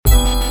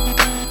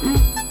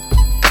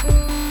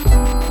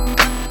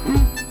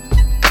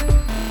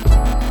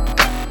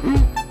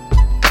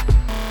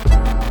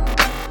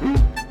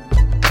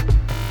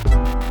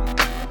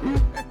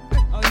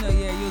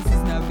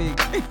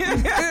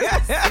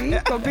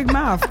big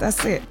mouth.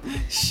 That's it.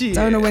 Shit.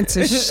 Don't know when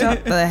to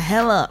shut the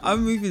hell up.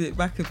 I'm moving it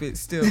back a bit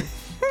still.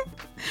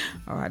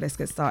 All right, let's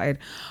get started.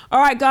 All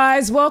right,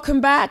 guys,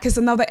 welcome back. It's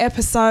another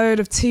episode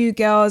of Two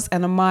Girls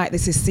and a Mic.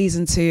 This is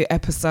season 2,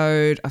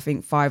 episode, I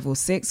think 5 or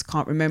 6.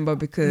 Can't remember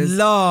because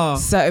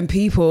certain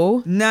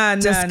people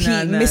just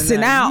keep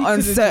missing out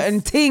on certain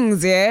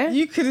things, yeah?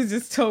 You could have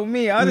just told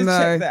me. I'd have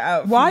checked that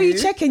out. Why are you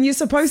checking? You're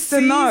supposed to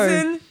know.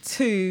 Season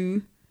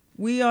 2,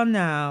 we are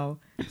now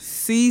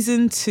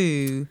season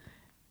 2,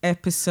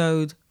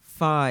 episode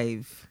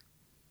 5.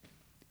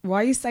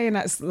 Why are you saying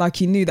that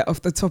like you knew that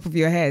off the top of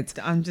your head?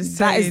 I'm just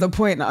saying. That is the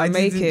point that I'm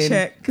making.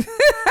 Check.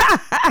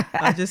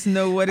 I just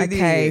know what it is.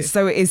 Okay,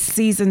 so it is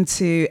season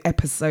 2,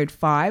 episode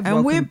 5. And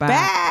welcome we're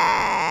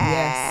back.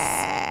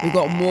 Yes. We've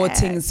got more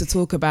things to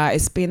talk about.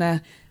 It's been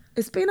a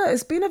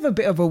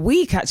bit of a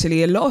week,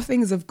 actually. A lot of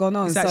things have gone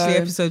on. It's actually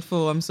episode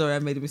 4. I'm sorry, I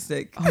made a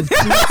mistake. Oh, Jesus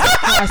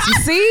Christ. You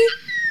see?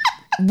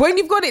 When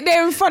you've got it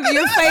there in front of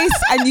your face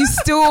and you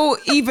still,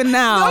 even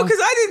now. No, because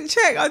I didn't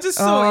check. I just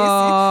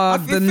saw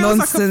it. It feels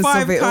like a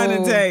 5 kind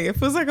of day. It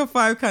feels like a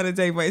 5 kind of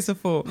day, but it's a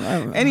 4.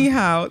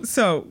 Anyhow,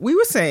 so we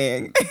were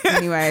saying.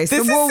 Anyway. This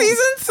is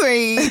season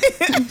 3,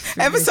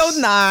 episode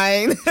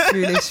 9.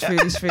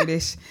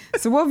 Foolish.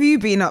 So what have you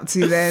been up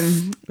to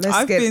then?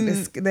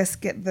 Let's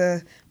get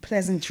the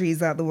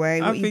pleasantries out of the way.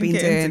 What have you been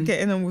doing?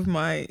 Getting on with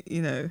my,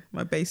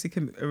 my basic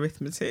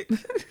arithmetic.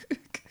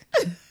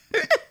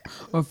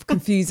 Of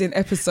confusing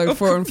episode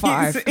 4 and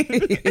 5.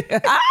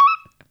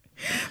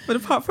 But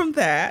apart from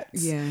that,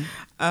 yeah,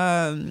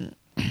 I've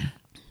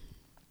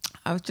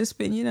just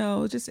been,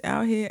 just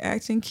out here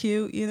acting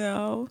cute,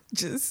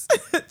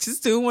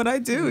 just doing what I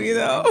do,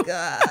 Oh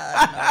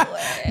God, no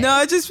way. No,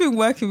 I've just been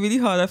working really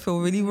hard. I feel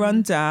really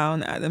run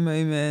down at the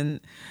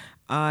moment.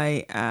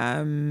 I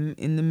am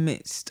in the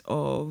midst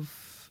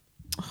of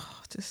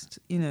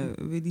a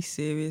really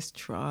serious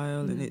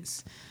trial, and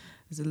there's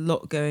a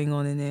lot going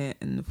on in it.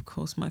 And of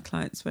course, my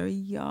client's very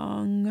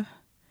young.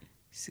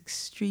 He's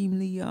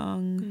extremely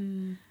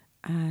young.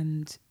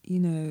 And,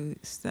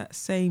 it's that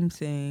same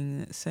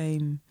thing,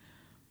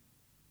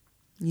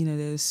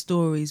 there's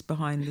stories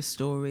behind the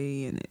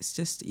story. And it's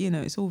just,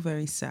 it's all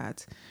very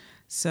sad.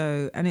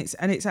 So, and it's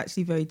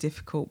actually very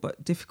difficult,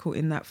 but difficult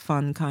in that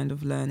fun kind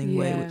of learning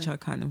way, which I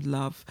kind of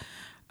love.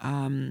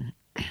 And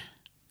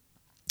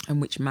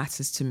which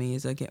matters to me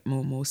as I get more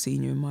and more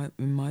senior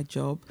in my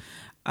job.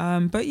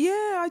 But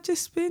yeah, I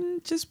just been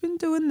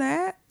doing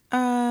that. Did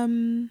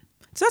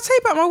I tell you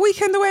about my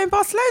weekend away in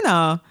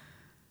Barcelona?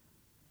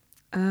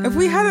 Have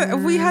we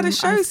had a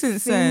show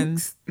since then?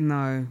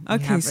 No.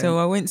 Okay, so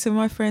I went to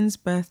my friend's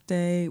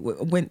birthday.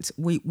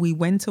 We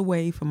went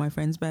away for my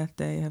friend's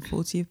birthday, her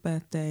 40th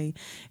birthday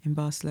in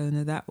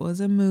Barcelona. That was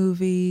a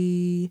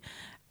movie,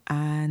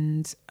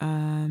 and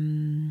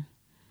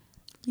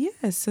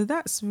so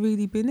that's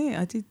really been it.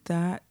 I did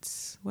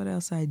that. What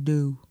else I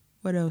do?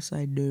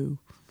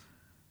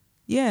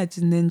 Yeah,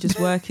 and then just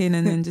working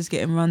and then just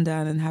getting run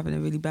down and having a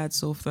really bad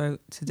sore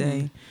throat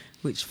today,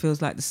 which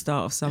feels like the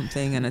start of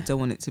something, and I don't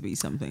want it to be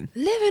something.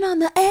 Living on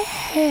the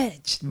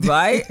edge.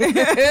 Right?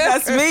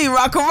 That's me,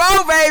 rock and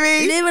roll,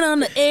 baby. Living on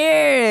the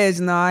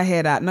edge. No, I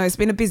hear that. No, it's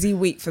been a busy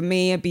week for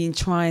me. I've been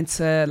trying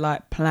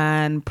to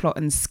plan, plot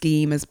and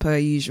scheme as per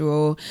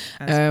usual.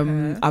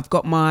 I've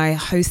got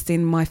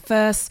hosting my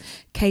first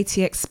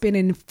KTX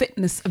spinning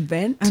fitness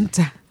event.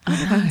 So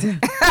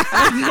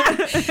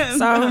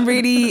I'm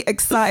really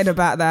excited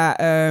about that.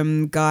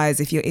 Guys,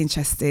 if you're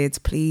interested,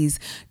 please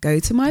go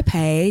to my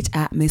page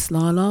at Miss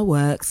Lala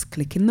Works,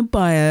 click in the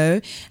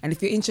bio, and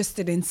if you're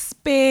interested in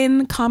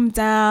spin, come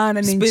down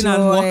and spin enjoy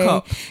and walk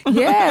up.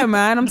 Yeah,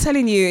 man, I'm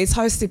telling you, it's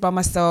hosted by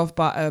myself,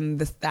 but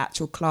the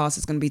actual class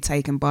is going to be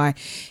taken by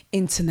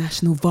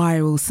international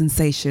viral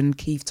sensation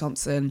Keith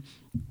Thompson.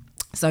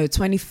 So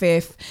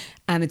 25th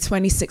and the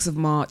 26th of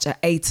March at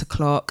 8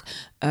 o'clock,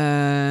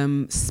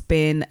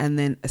 spin and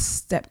then a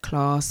step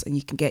class, and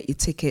you can get your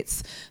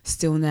tickets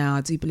still now.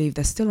 I do believe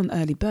they're still on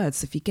early birds.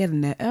 So if you get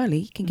in there early,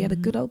 you can get a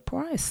good old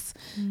price.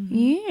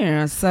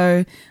 Yeah.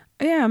 So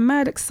yeah, I'm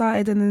mad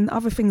excited. And then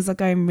other things are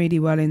going really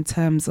well in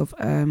terms of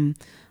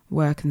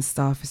work and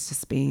stuff. It's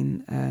just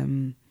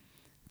been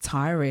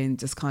tiring,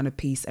 just kind of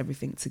piece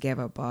everything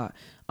together, but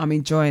I'm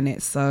enjoying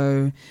it.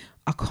 So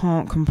I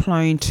can't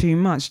complain too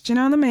much. Do you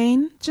know what I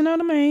mean?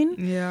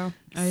 Yeah.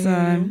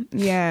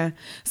 Yeah.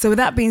 So with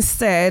that being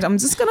said, I'm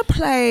just going to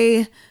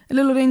play a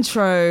little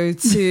intro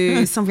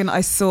to something that I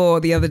saw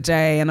the other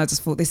day, and I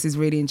just thought this is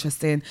really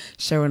interesting.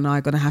 Cheryl and I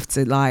are going to have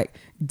to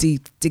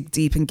dig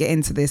deep and get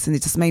into this, and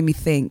it just made me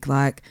think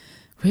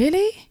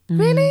really?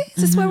 Is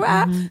this where we're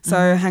at?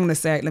 So hang on a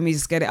sec. Let me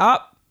just get it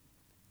up.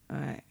 All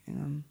right. Hang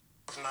on.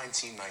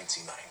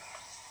 1999.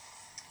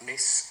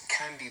 Miss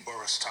Candy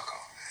Boris Tucker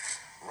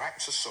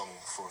writes a song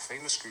for a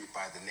famous group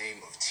by the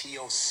name of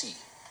TLC.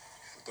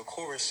 The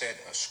chorus said,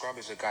 "A scrub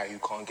is a guy who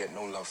can't get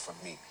no love from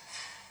me."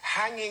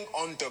 Hanging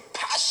on the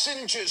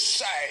passenger's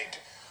side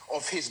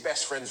of his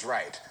best friend's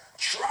ride,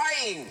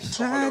 trying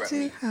to holler at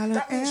me.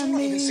 That means you're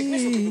not even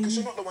significant because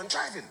you're not the one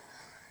driving.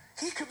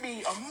 he could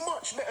be a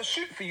much better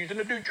suit for you than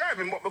the dude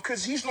driving, but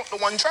because he's not the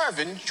one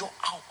driving, you're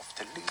out of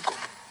the league.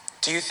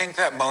 Do you think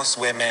that most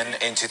women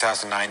in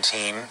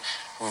 2019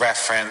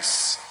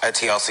 reference a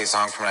TLC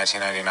song from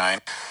 1999?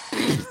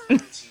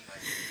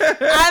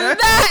 And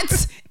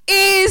that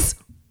is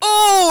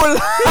all.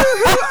 Wait.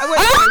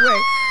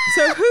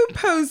 So who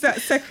posed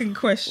that second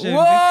question?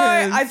 What?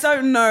 I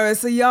don't know.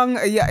 It's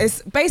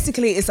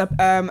it's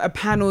a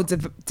panel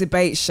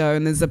debate show,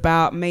 and there's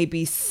about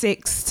maybe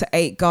 6 to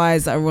 8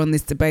 guys that are on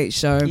this debate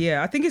show.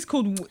 Yeah, I think it's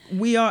called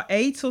We Are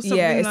 8 or something.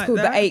 Yeah, it's like called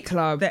that. The 8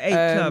 Club. The 8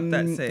 Club,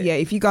 that's it. Yeah,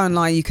 if you go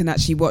online, you can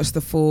actually watch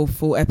the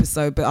full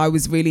episode. But I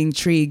was really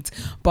intrigued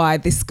by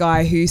this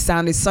guy who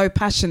sounded so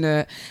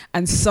passionate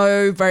and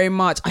so very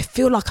much. I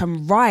feel like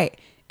I'm right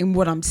in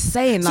what I'm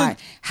saying. Like,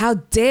 how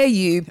dare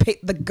you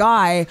pick the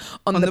guy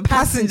on the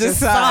passenger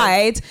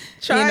side,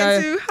 trying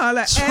to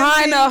holler at you.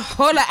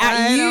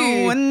 I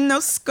don't want no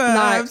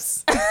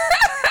scrubs. Like,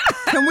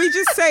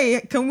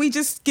 can we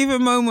just give a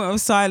moment of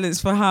silence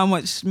for how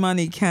much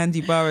money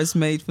Candy Burruss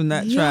made from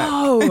that track?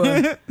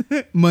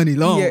 Money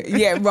long.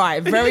 Yeah,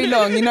 right. Very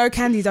long. You know,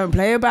 Candy don't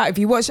play about. If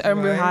you watch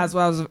Real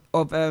Housewives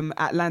of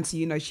Atlanta,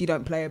 you know she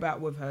don't play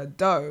about with her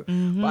dough.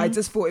 But I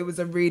just thought it was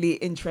a really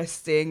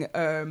interesting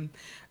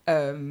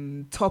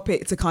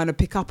topic to kind of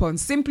pick up on,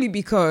 simply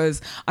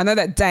because I know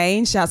that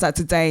Dane, shouts out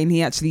to Dane,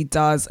 he actually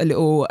does a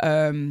little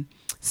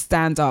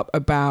stand up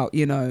about,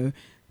 you know,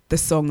 the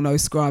song No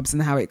Scrubs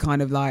and how it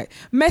kind of like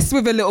messed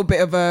with a little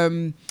bit of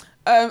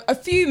a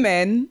few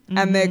men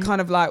and they're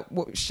kind of like,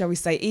 what shall we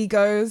say,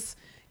 egos,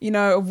 you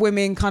know, of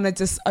women kind of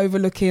just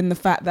overlooking the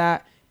fact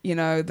that, you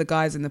know, the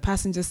guy's in the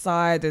passenger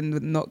side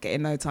and not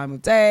getting no time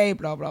of day,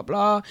 blah, blah,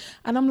 blah.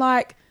 And I'm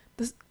like,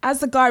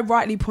 as the guy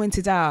rightly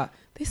pointed out,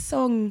 this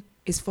song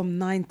is from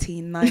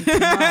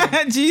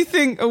 1999. Do you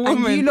think a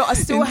woman you lot are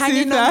still in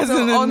hanging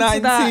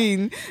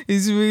 2019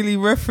 is really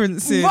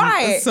referencing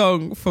a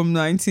song from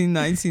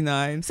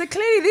 1999? So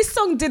clearly this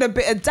song did a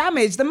bit of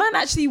damage. The man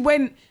actually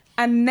went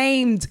and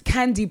named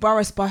Candy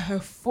Burruss by her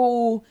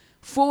full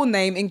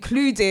name,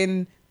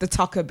 including the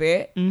Tucker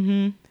bit.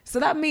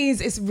 So that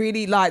means it's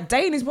really like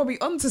Dane is probably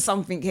onto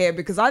something here,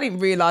 because I didn't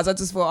realise. I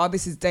just thought,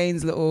 this is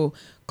Dane's little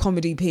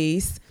comedy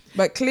piece.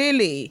 But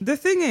clearly, the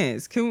thing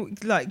is,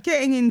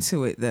 getting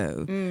into it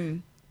though,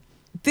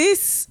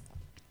 this,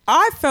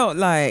 I felt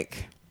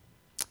like,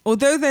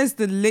 although there's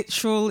the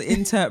literal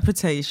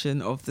interpretation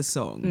of the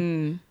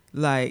song,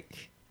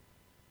 like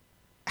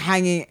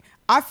I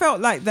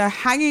felt like the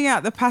hanging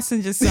out the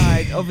passenger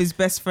side of his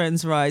best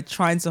friend's ride,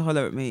 trying to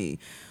holler at me,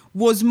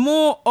 was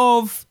more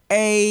of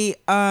a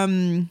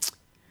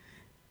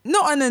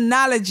not an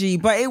analogy,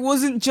 but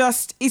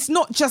it's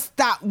not just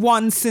that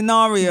one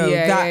scenario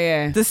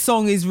the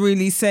song is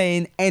really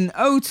saying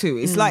NO to.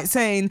 It's like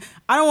saying,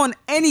 I don't want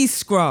any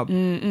scrub.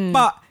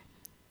 But,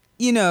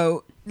 you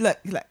know, look,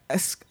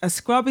 a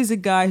scrub is a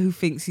guy who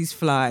thinks he's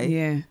fly.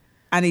 Yeah.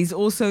 And he's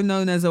also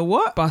known as a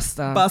what?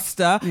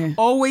 Buster. Yeah.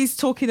 Always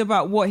talking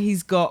about what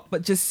he's got,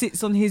 but just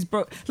sits on his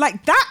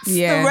like, that's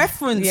the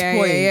reference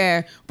point.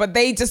 Yeah. But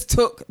they just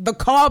took the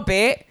car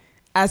bit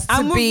as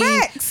to be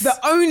the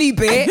only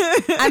bit,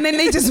 and then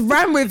they just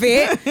ran with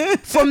it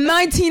from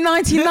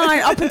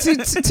 1999 up until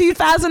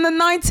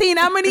 2019.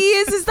 How many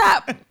years is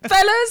that,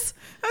 fellas?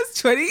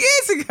 That's 20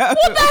 years ago.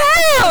 What the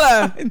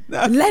hell?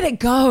 Let it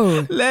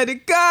go. Let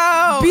it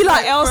go. Be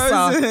like Elsa.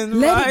 Frozen,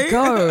 Let it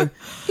go.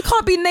 You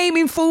can't be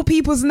naming full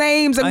people's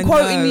names and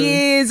quoting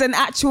years and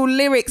actual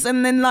lyrics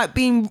and then like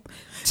being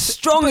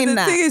strong in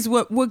that. The thing is,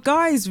 were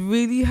guys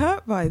really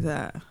hurt by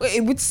that?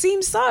 It would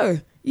seem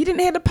so. You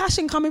didn't hear the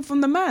passion coming from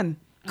the man.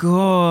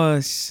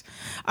 Gosh.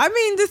 I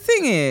mean, the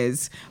thing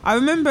is, I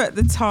remember at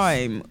the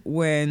time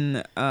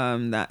when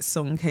that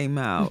song came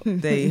out, didn't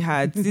they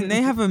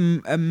have a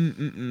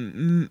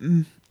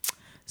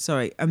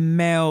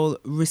male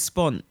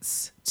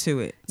response to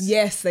it?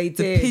 Yes, they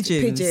did. The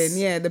pigeons.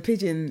 The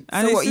pigeon.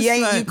 And so what,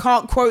 you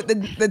can't quote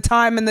the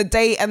time and the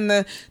date and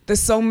the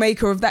song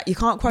maker of that. You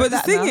can't quote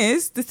that. But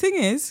the thing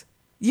is,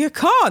 you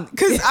can't,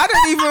 because I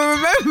don't even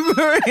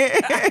remember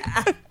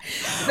it.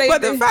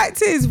 But the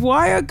fact is,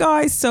 why are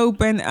guys so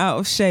bent out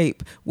of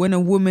shape when a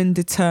woman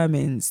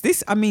determines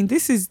this? I mean,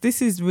 this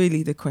is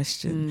really the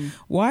question.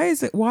 Why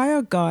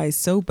are guys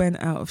so bent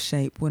out of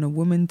shape when a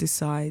woman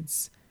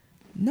decides,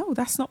 no,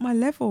 that's not my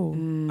level.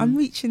 I'm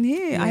reaching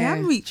here. I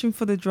am reaching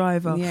for the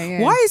driver.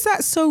 Why is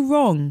that so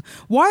wrong?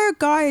 Why are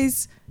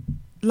guys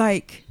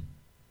like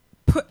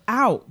put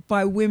out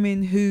by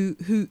women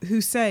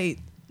who say,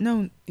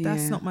 no,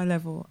 that's not my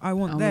level. I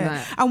want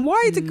that. And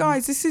why do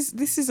guys,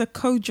 this is a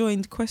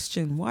co-joined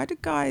question. Why do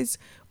guys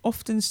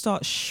often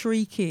start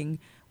shrieking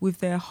with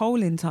their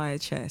whole entire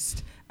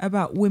chest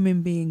about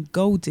women being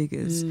gold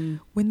diggers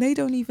when they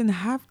don't even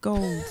have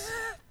gold?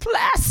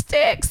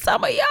 Plastic,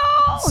 some of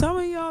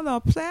y'all are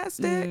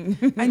plastic.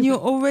 And you're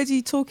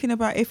already talking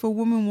about if a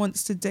woman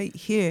wants to date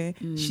here,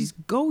 she's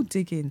gold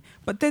digging.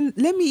 But then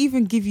let me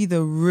even give you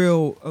the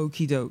real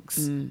okie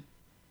dokes.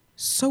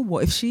 So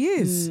what if she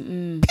is?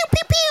 Pew,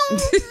 pew, pew.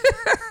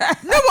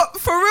 No, but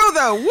for real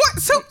though, what?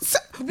 So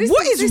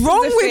what is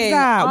wrong with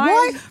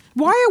that?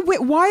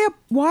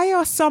 Why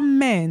are some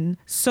men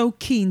so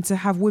keen to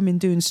have women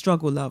doing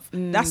struggle love?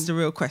 That's the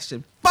real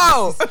question.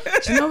 Bow.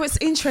 Do you know what's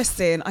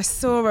interesting? I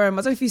saw I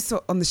don't know if you saw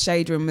on the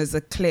Shade Room, there's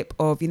a clip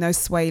of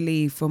Sway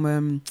Lee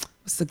from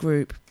what's the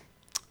group?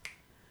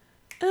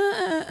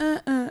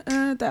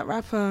 That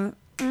rapper.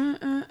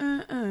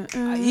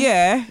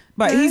 Yeah,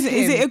 but is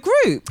it a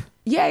group?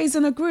 Yeah, he's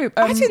in a group.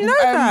 I didn't know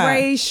that.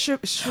 Ray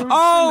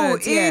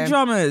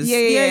Eardrummers.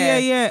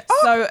 Yeah.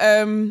 Oh,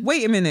 so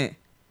wait a minute.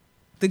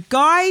 The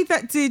guy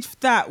that did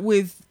that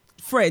with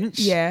French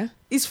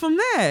is from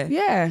there.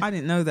 Yeah. I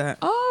didn't know that.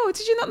 Oh,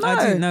 did you not know?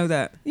 I didn't know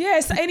that. Yeah,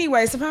 so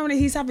anyway, so apparently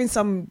he's having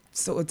some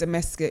sort of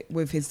domestic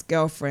with his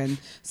girlfriend.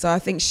 So I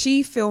think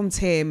she filmed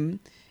him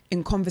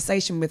in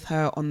conversation with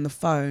her on the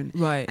phone.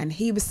 Right. And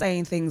he was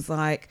saying things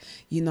like,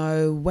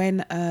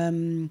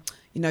 when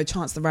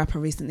Chance the Rapper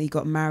recently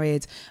got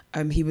married,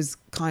 he was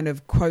kind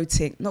of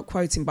not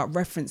quoting, but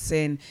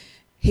referencing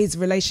his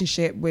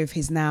relationship with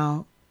his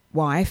now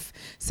wife,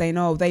 saying,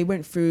 oh, they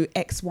went through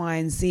X, Y,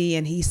 and Z,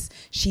 and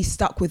she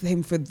stuck with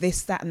him for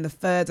this, that, and the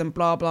third, and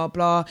blah, blah,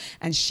 blah,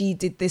 and she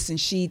did this and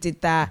she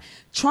did that,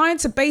 trying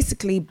to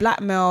basically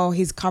blackmail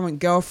his current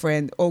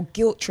girlfriend or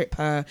guilt trip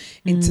her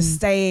into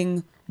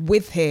staying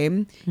with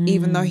him,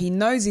 even though he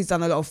knows he's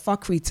done a lot of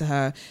fuckery to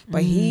her,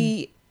 but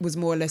he was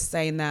more or less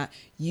saying that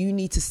you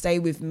need to stay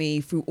with me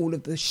through all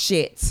of the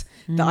shit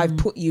that I've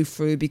put you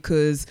through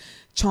because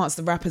Chance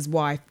the Rapper's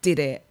wife did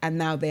it and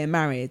now they're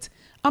married.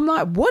 I'm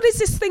like, what is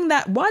this thing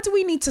why do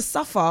we need to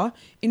suffer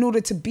in order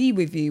to be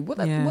with you?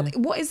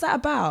 What is that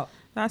about?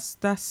 That's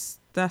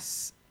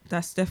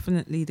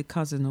definitely the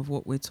cousin of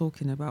what we're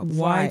talking about. Right.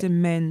 Why do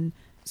men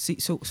see,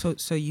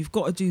 so you've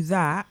got to do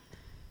that,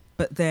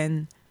 but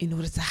then in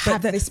order to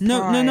have this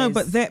prize. No,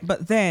 but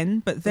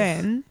then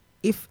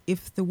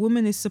if the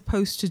woman is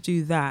supposed to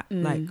do that,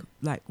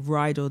 like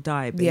ride or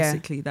die,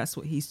 basically, that's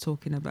what he's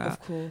talking about.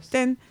 Of course.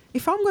 Then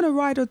if I'm going to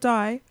ride or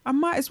die, I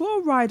might as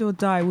well ride or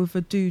die with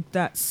a dude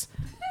that's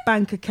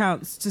bank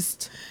accounts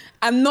just...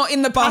 And not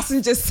in the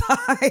passenger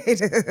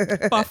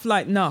side. Buff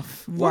like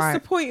nuff. Right. What's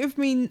the point of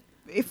me...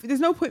 If there's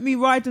no point in me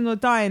riding or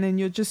dying and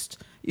you're just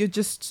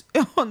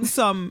on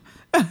some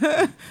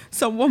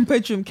one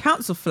bedroom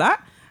council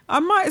flat, I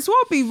might as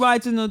well be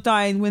riding or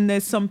dying when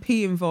there's some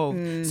pee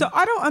involved. So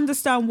I don't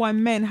understand why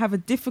men have a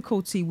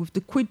difficulty with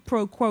the quid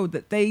pro quo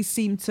that they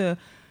seem to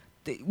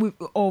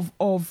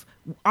of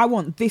I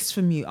want this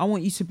from you. I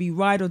want you to be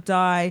ride or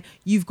die.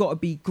 You've got to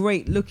be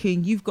great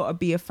looking. You've got to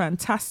be a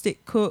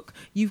fantastic cook.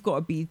 You've got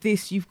to be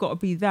this. You've got to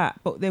be that.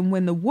 But then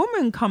when the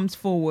woman comes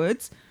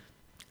forward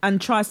and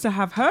tries to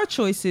have her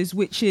choices,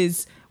 which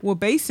is, well,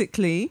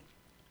 basically,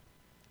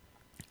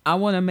 I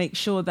want to make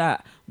sure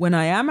that when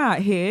I am out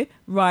here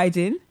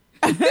riding,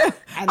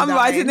 I'm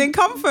riding in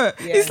comfort.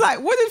 Yeah. It's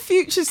like, what did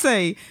Future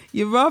say?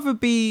 You'd rather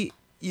be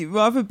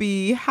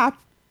happy.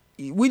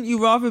 Wouldn't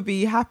you rather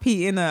be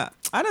happy in a,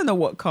 I don't know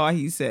what car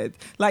he said.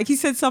 Like he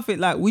said something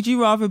like, would you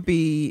rather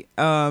be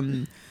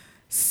happy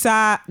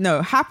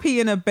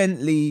in a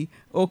Bentley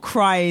or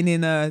crying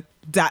in a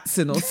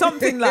Datsun or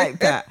something like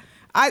that.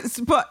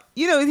 But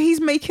he's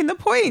making the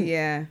point.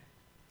 Yeah.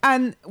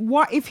 And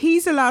what if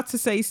he's allowed to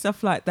say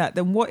stuff like that?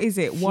 Then what is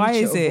it? Why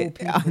is it?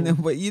 I know,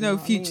 but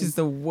Future's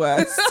the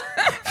worst.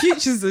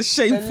 Future's the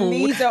shameful,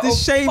 the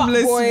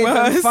shameless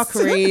worst.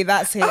 Fuckery.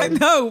 That's him. I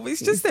know. It's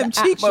just them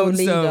cheap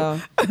ones,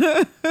 though.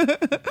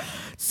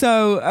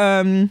 So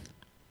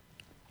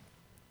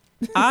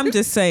I'm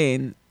just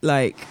saying,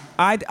 like,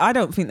 I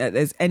don't think that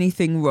there's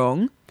anything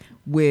wrong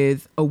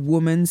with a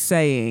woman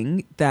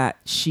saying that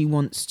she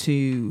wants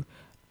to.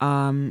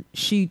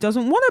 She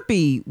doesn't want to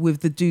be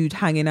with the dude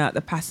hanging out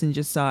the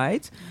passenger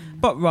side,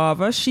 but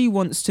rather she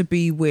wants to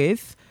be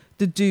with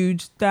the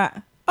dude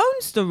that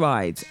owns the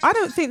ride. I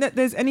don't think that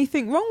there's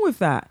anything wrong with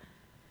that.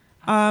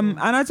 And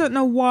I don't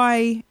know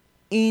why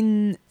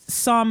in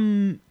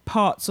some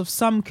parts of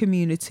some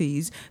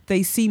communities,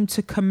 they seem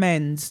to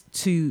commend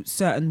to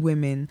certain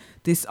women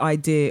this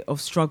idea of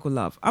struggle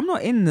love. I'm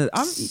not in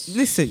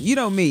listen, you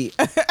know me.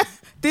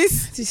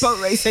 This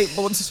boat race ain't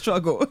born to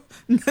struggle.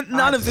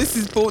 None of this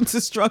is born to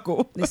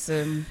struggle.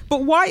 Listen.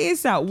 But why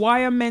is that?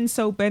 Why are men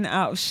so bent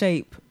out of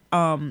shape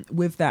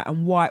with that?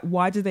 And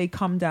why do they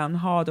come down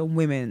hard on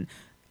women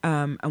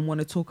and want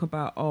to talk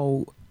about,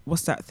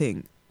 what's that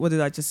thing? What did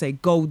I just say?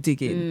 Gold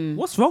digging.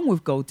 What's wrong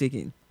with gold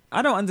digging?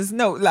 I don't understand.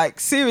 No, like,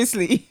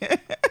 seriously.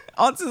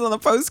 Answers on a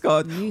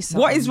postcard.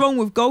 What is wrong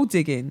with gold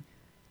digging?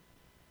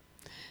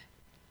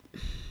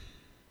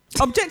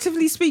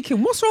 Objectively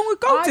speaking, what's wrong with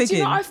gold digging? Do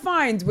you know what I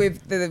find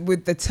with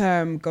the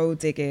term gold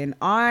digging?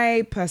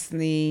 I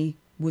personally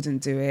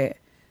wouldn't do it.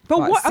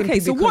 But what? Okay,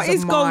 so what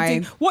is gold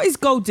digging? What is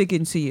gold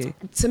digging to you?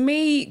 To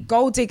me,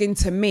 gold digging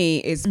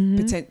is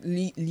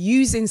potentially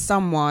using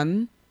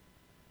someone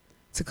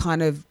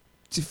to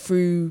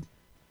through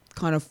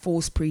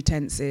false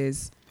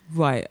pretenses,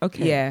 Right.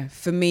 Okay. Yeah,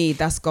 for me,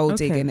 that's gold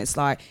Okay. digging. It's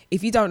like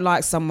if you don't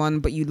like someone,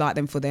 but you like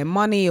them for their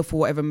money or for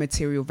whatever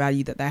material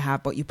value that they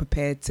have, but you're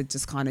prepared to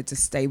just kind of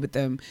just stay with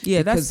them. Yeah,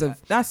 because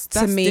that's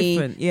to me,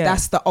 different. Yeah,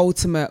 that's the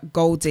ultimate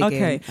gold digging.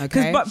 okay.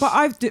 Okay,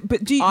 But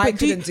do you? I but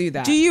do you- couldn't do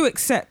that. Do you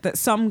accept that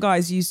some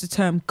guys use the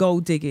term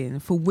gold digging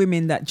for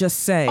women that just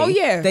say, Oh,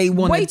 yeah. they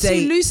want Way to too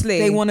date loosely.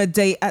 They want to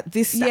date at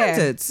this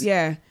standards.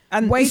 Yeah.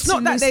 And Way it's too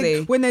not that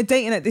loosely. when they're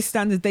dating at this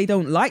standard, they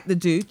don't like the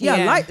dude. Yeah, I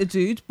Yeah. like the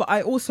dude, but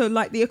I also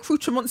like the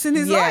accoutrements in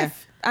his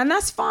life. And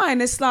that's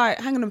fine. It's like,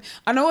 hang on.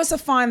 And I also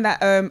find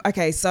that,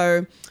 okay,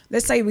 so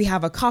let's say we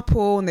have a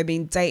couple and they've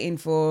been dating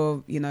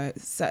for, you know, a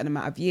certain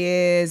amount of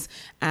years.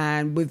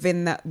 And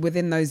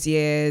within those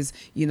years,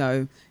 you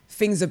know,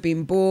 things have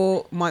been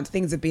bought,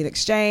 things have been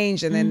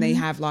exchanged, and then they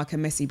have like a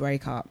messy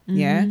breakup.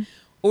 Yeah.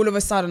 All of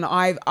a sudden,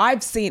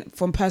 I've seen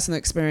from personal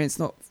experience,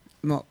 not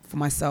for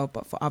myself,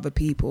 but for other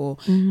people,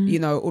 you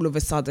know, all of a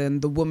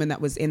sudden the woman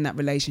that was in that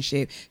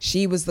relationship,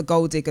 she was the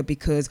gold digger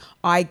because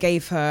I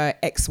gave her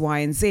X, Y,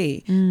 and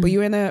Z. But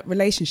you're in a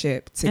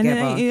relationship together.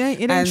 And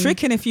it ain't And-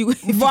 tricking if you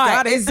right,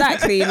 got it.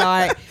 exactly.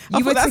 Like I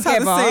you were thought that's how the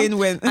together, saying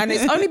went. and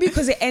it's only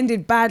because it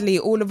ended badly.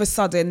 All of a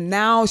sudden,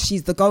 now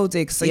she's the gold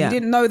digger. So Yeah. you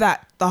didn't know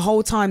that the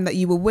whole time that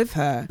you were with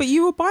her. But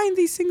you were buying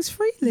these things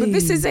freely. But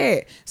this is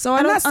it. So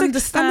I don't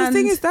understand. And the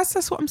thing is,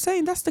 that's what I'm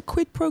saying. That's the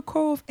quid pro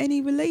quo of any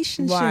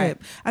relationship. Right.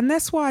 And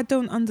that's why I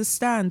don't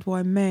understand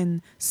why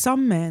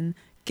some men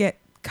get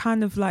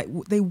kind of like,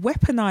 they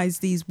weaponize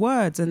these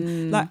words.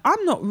 And like,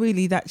 I'm not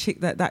really that chick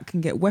that can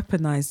get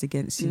weapionized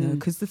against, you know,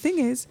 because the thing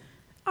is,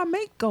 I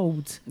make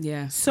gold.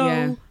 Yeah. So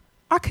yeah.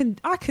 I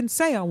can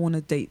say I want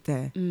to date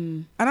there,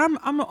 and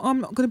I'm not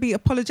going to be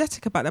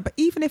apologetic about that. But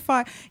even if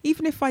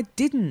I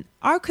didn't,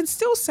 I can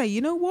still say,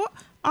 you know what,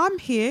 I'm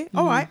here.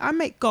 All right, I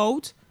make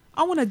gold.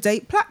 I want to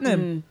date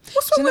platinum.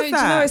 What's wrong with Do you know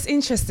that? it's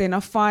interesting?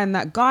 I find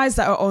that guys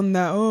that are on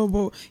that, oh,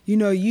 well, you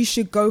know, you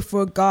should go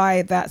for a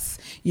guy that's,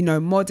 you know,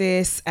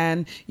 modest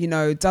and, you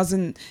know,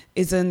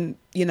 isn't,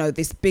 you know,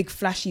 this big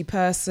flashy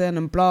person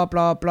and blah,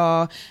 blah,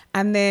 blah.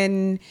 And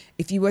then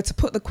if you were to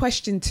put the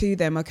question to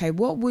them, okay,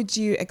 what would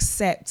you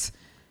accept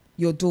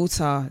your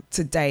daughter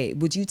to date?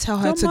 Would you tell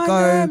her Don't to mind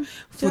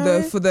go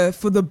them,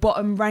 for the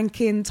bottom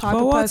ranking type For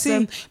of what?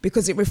 person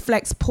because it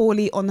reflects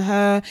poorly on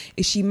her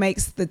if she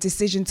makes the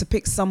decision to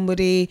pick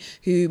somebody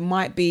who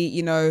might be,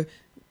 you know,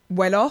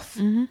 well off?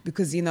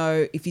 Because, you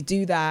know, if you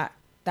do that,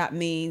 that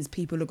means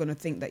people are going to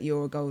think that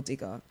you're a gold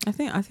digger. I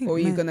think. Or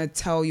you're men- going to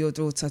tell your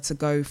daughter to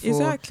go for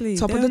exactly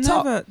top of They'll the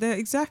top. never-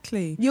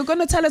 exactly. You're going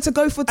to tell her to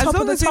go for top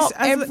of the top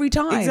every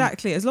time.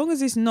 Exactly. As long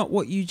as it's not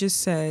what you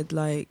just said,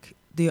 like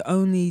they're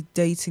only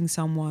dating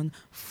someone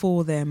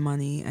for their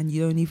money and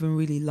you don't even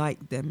really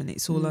like them and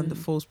it's all under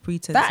false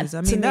pretenses. That,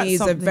 I mean, to that's me,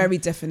 is a something- very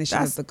definition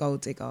of that's- the gold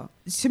digger.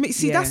 To me,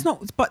 see, Yeah. that's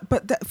not.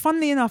 But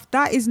funnily enough,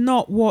 that is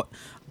not what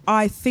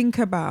I think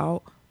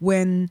about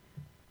when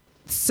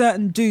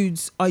certain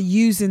dudes are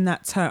using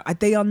that term.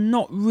 They are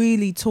not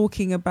really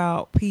talking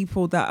about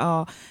people that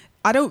are.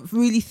 I don't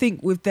really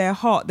think with their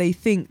heart they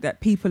think that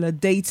people are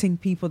dating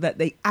people that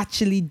they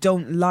actually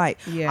don't like.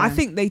 Yeah. I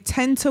think they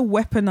tend to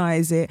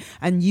weaponize it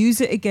and use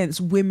it against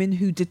women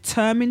who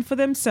determine for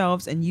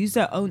themselves and use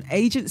their own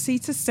agency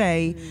to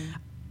say,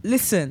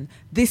 listen,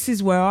 this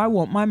is where I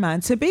want my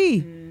man to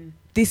be.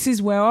 This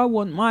is where I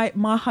want my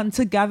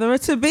hunter-gatherer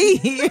to be.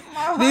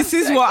 This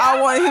is what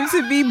I want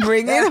him to be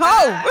bringing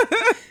home.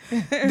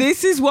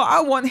 This is what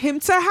I want him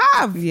to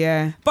have.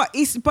 Yeah.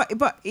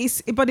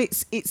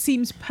 It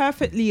seems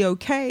perfectly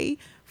okay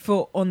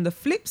for, on the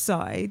flip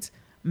side,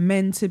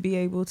 men to be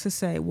able to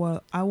say,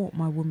 well, I want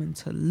my woman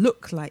to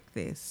look like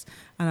this,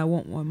 and I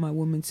want my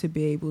woman to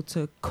be able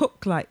to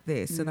cook like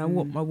this, and I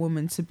want my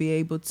woman to be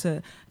able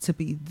to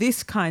be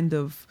this kind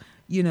of,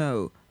 you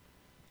know,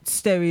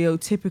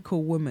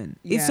 stereotypical woman.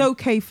 It's Yeah.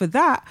 okay for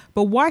that,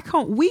 but why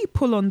can't we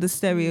pull on the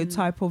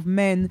stereotype of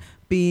men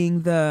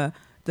being the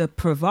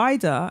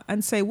provider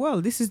and say, well,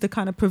 this is the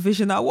kind of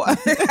provision I want.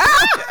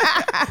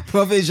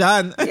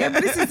 Provision. Yeah,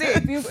 but this is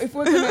it.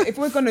 If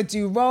we're gonna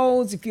do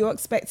roles, if you're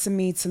expecting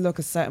me to look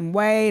a certain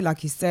way,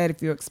 like you said,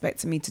 if you're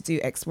expecting me to do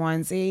X, Y,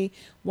 and Z,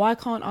 why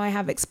can't I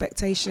have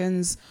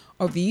expectations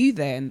of you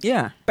then?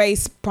 Yeah.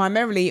 Based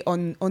primarily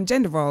on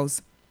gender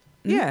roles.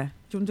 Yeah.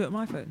 Do you want to do it on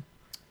my phone?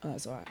 Oh,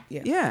 that's all right.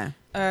 Yeah. Yeah.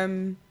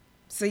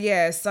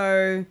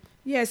 So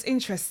it's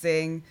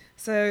interesting.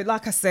 So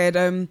like I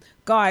said,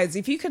 guys,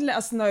 if you could let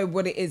us know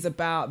what it is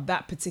about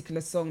that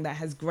particular song that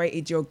has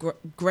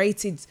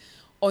grated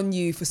on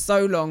you for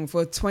so long,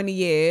 for 20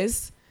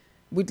 years,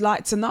 we'd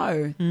like to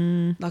know.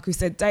 Like we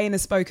said, Dane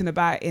has spoken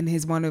about in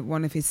his one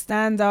of his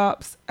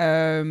stand-ups.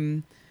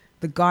 The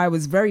guy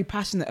was very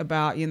passionate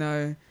about, you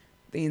know,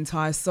 the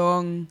entire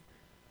song,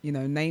 you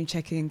know, name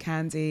checking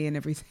Candy and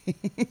everything.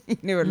 He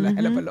knew a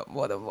hell of a lot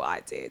more than what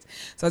I did.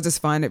 So I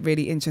just find it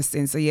really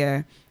interesting. So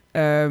yeah.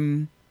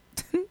 Can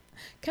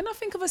I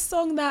think of a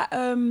song that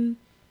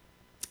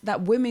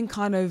that women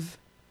kind of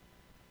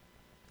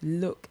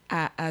look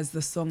at as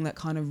the song that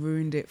kind of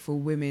ruined it for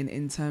women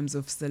in terms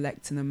of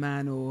selecting a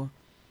man? Or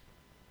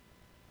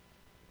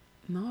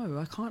no,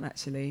 I can't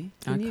actually.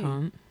 Can you?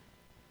 Can't.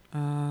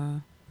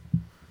 Not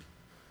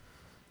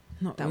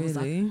that really. was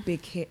like a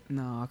big hit.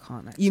 No, I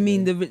can't actually. You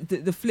mean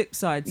the flip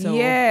side? So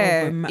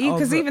yeah,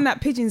 because even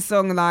that Pigeon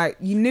song, like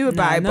you knew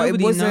about it, but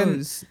it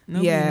wasn't.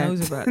 Nobody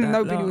knows about that.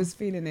 Nobody was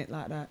feeling it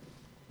like that.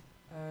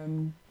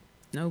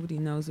 Nobody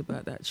knows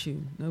about that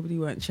tune. Nobody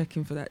weren't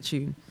checking for that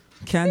tune.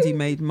 Candy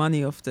made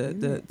money off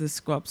the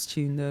Scrubs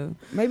tune though.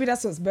 Maybe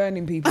that's what's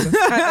burning people. The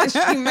fact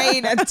that she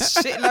made a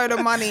shitload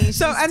of money.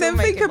 So and then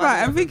think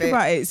about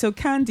it. So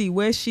Candy,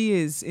 where she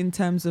is in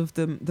terms of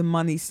the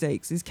money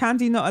stakes, is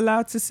Candy not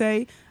allowed to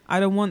say, "I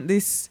don't want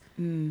this"?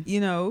 You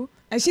know.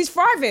 And she's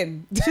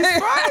thriving. She's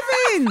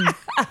thriving.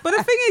 But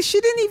the thing is, she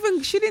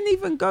didn't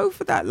even go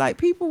for that. Like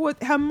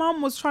her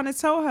mum was trying to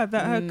tell her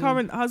that her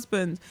current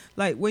husband,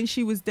 like when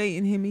she was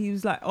dating him, he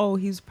was like, oh,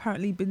 he's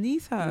apparently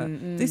beneath her.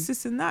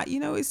 This and that.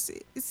 You know, it's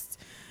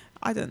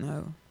I don't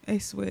know.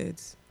 It's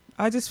weird.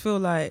 I just feel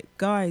like,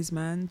 guys,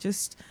 man,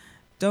 just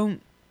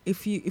don't,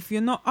 if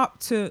you're not up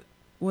to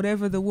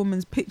whatever the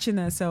woman's pitching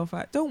herself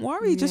at, don't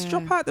worry, just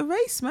drop out the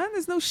race, man.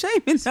 There's no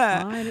shame in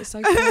that. Fine, it's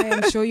okay.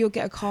 I'm sure you'll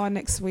get a car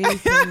next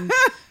week and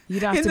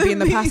you don't have to be in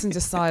the passenger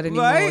side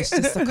anymore. Right? It's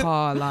just a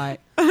car, like.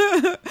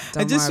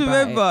 And just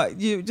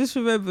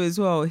remember as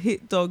well,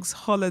 hit dogs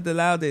holler the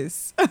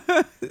loudest.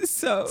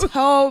 So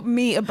tell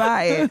me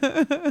about it.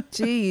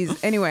 Jeez.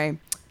 Anyway,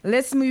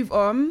 let's move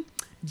on.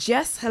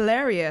 Jess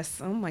Hilarious.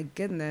 Oh my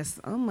goodness.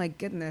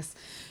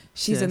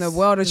 She's in a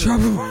world of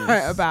trouble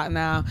right about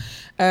now.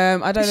 I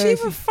don't know. Is she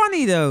even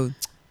funny though?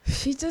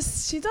 She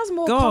does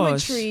more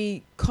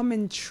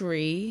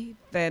commentary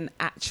than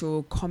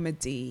actual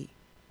comedy.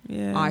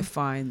 Yeah, I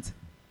find.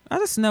 I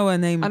just know her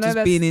name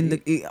just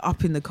being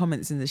up in the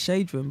comments in the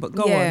shade room. But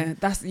go on.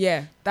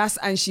 That's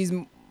and she's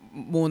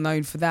more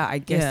known for that. I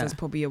guess that's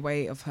probably a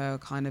way of her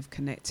kind of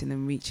connecting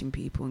and reaching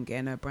people and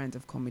getting her brand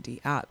of comedy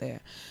out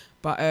there.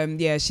 But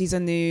she's a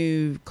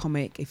new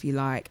comic, if you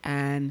like,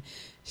 and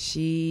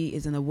she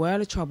is in a world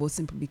of trouble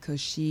simply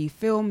because she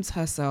filmed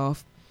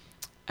herself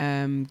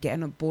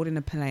getting on board in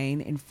a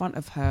plane in front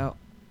of her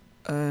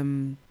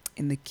in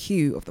the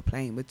queue of the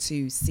plane with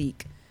two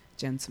Sikh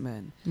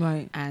gentlemen.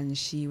 Right. And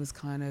she was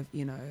kind of,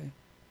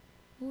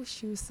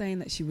 she was saying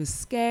that she was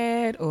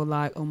scared or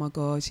like, oh my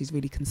God, she's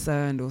really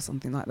concerned or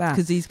something like that.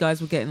 Because these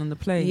guys were getting on the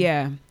plane.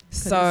 Yeah.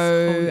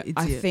 So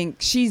I think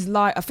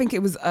it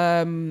was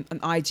an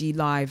IG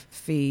live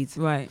feed.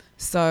 Right.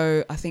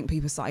 So I think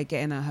people started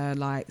getting at her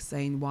like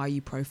saying, why are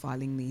you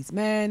profiling these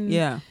men?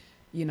 Yeah.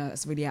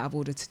 That's really out of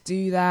order to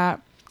do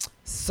that.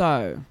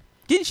 So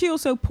didn't she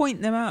also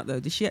point them out though?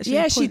 Did she actually?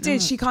 Yeah, she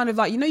did. She kind of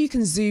like, you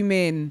can zoom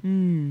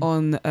in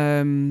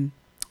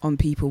on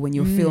people when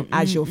you're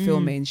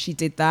filming. She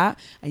did that,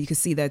 and you can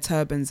see their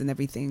turbans and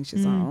everything.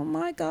 She's like, oh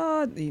my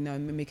God,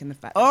 mimicking the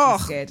fact that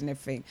she's scared and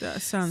everything.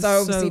 That sounds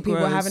so obviously so people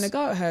gross. were having a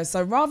go at her.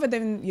 So rather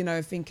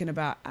than thinking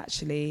about,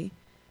 actually,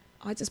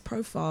 I just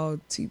profiled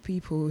two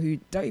people who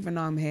don't even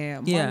know I'm here.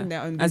 I'm minding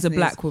their own business. As a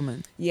black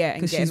woman. Yeah,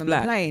 and getting on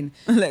the plane.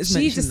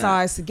 She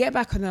decides to get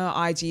back on her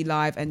IG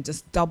live and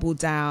just double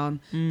down,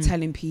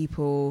 telling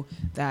people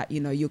that,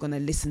 you're going to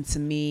listen to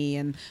me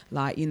and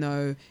like,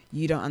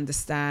 you don't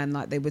understand.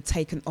 Like they were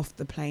taken off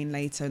the plane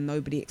later.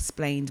 Nobody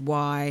explained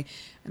why.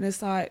 And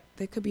it's like,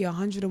 there could be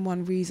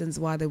 101 reasons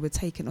why they were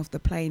taken off the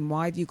plane.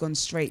 Why have you gone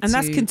straight and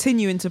that's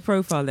continuing to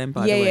profile them,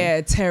 by the way.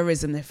 Yeah,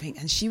 terrorism and everything.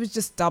 And she was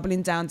just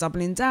doubling down.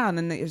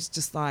 And it was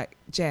just like,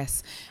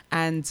 Jess.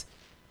 And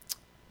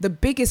the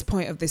biggest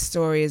point of this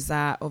story is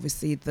that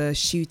obviously the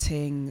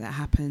shooting that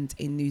happened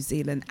in New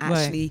Zealand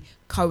actually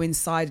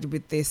coincided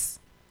with this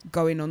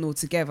going on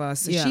altogether.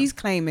 So she's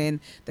claiming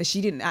that she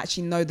didn't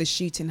actually know the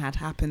shooting had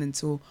happened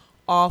until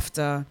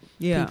after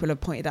people have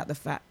pointed out the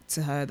fact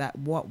to her that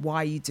why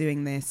are you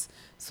doing this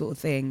sort of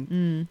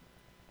thing.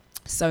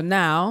 So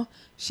now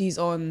she's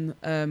on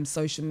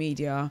social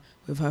media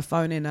with her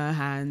phone in her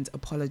hand,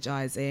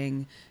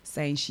 apologizing,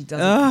 saying she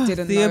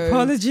didn't know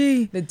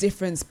apology, the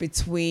difference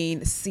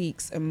between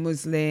Sikhs and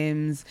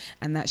Muslims,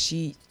 and that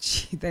she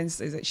then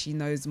says that she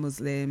knows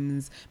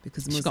Muslims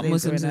because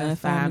Muslims are in her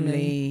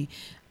family.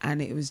 And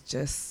it was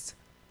just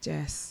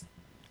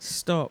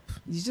stop.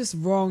 You're just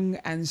wrong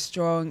and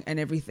strong and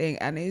everything.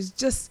 And it's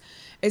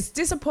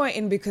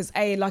disappointing because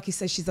like you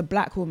said, she's a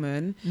black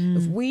woman.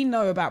 If we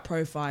know about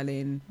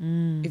profiling,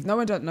 if no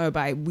one don't know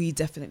about it, we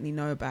definitely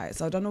know about it.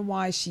 So I don't know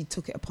why she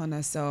took it upon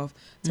herself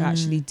to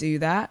actually do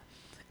that.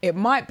 It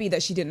might be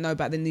that she didn't know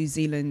about the New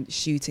Zealand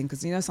shooting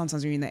because,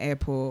 sometimes when you're in the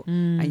airport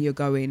and you're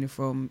going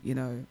from,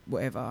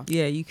 whatever.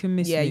 Yeah, you can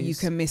miss news. You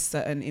can miss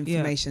certain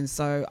information. Yeah.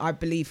 So I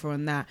believe her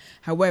on that.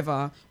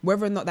 However,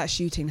 whether or not that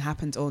shooting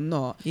happened or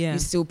not, you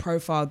still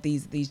profiled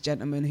these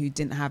gentlemen who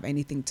didn't have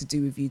anything to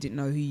do with you, didn't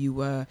know who you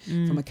were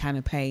from a can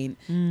of paint,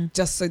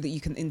 just so that you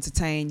can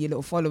entertain your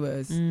little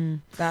followers.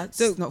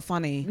 That's not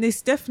funny.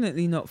 It's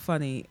definitely not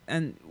funny.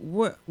 And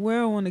where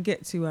I want to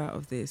get to out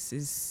of this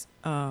is...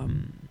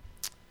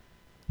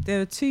 There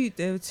are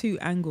two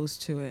angles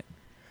to it.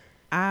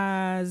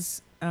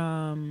 As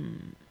a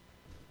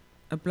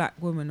black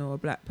woman or a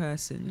black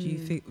person,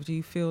 do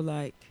you feel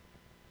like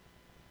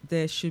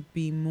there should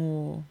be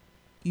more?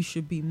 You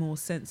should be more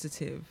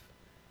sensitive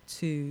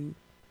to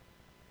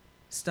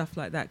stuff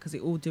like that, because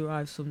it all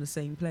derives from the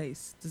same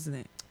place, doesn't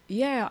it?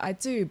 Yeah, I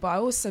do. But I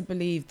also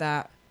believe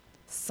that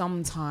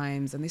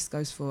sometimes, and this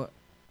goes for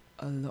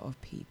a lot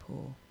of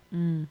people,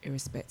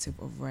 irrespective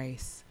of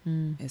race,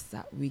 is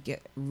that we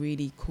get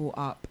really caught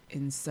up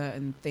in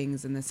certain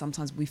things, and then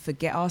sometimes we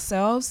forget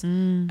ourselves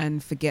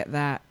and forget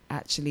that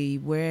actually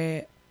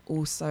we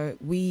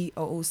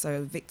are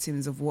also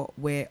victims of what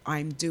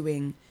I'm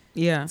doing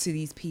to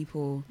these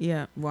people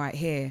right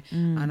here.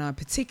 And I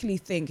particularly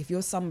think if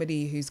you're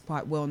somebody who's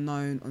quite well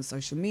known on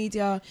social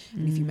media,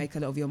 and if you make a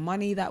lot of your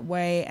money that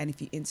way, and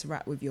if you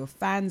interact with your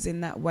fans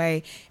in that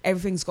way,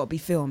 everything's got to be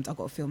filmed. I've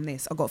got to film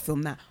this, I've got to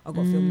film that, I've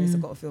got to film this,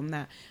 I've got to film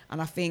that.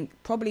 And I think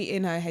probably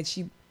in her head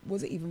she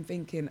wasn't even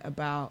thinking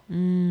about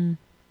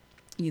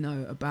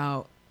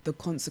about the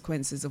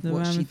consequences of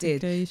what she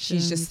did.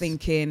 She's just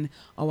thinking,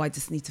 I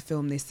just need to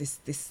film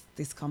this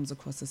comes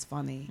across as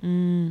funny.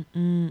 You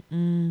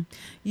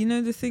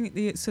know,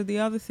 the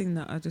other thing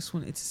that I just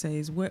wanted to say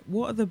is, what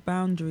are the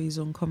boundaries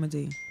on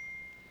comedy?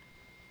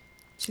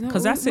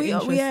 Because that's an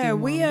interesting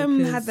one. We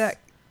had that.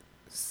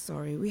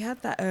 Sorry, we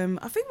had that.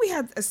 I think we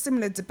had a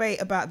similar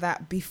debate about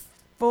that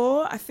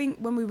before. I think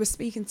when we were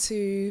speaking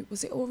to,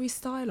 was it Ori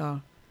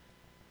Styler?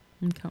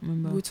 I can't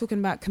remember. We were talking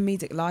about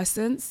comedic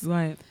license,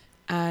 right?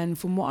 And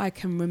from what I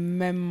can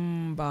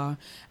remember,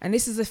 and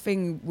this is the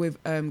thing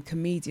with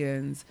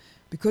comedians,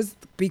 because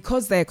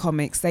they're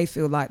comics, they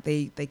feel like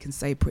they can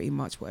say pretty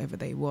much whatever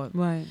they want,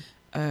 right?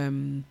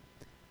 And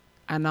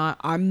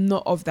I'm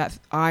not of that.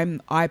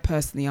 I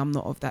personally, I'm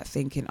not of that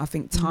thinking. I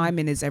think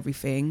timing is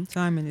everything.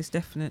 Timing is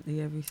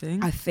definitely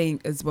everything. I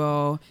think as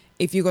well,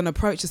 if you're going to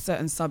approach a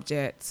certain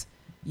subject,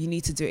 you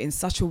need to do it in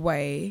such a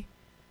way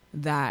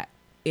that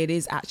it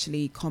is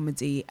actually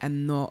comedy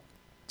and not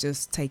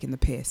just taking the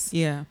piss,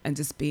 and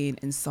just being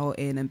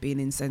insulting and being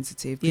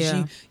insensitive,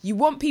 because you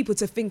want people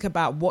to think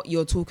about what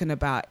you're talking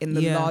about in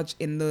the large,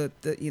 in the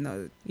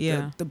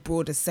the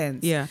broader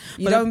sense.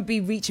 You don't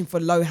be reaching for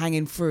low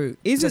hanging fruit.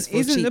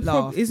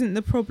 Isn't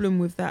the problem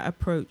with that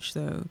approach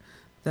though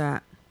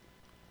that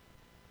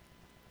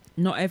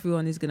not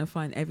everyone is going to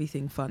find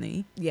everything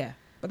funny?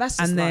 But that's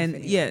just life,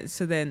 anyway.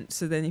 So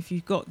then if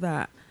you've got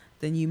that,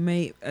 then you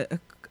may a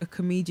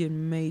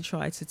comedian may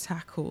try to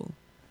tackle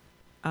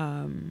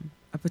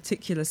a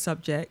particular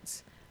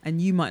subject,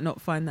 and you might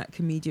not find that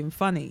comedian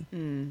funny,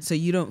 so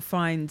you don't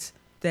find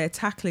their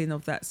tackling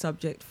of that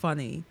subject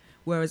funny,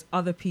 whereas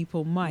other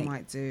people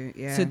might do.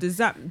 So does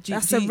that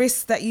that's a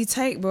risk that you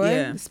take, bro,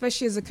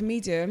 especially as a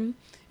comedian.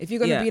 If you're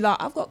going to be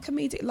like, I've got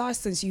comedic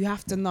license, you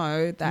have to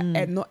know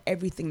that not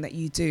everything that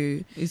you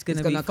do is going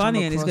to be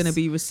funny and is going to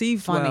be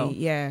received funny.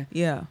 And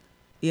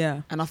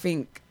I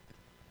think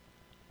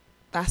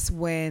that's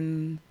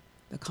when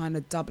the kind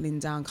of doubling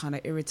down kind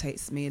of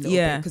irritates me a little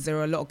bit, because there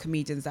are a lot of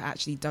comedians that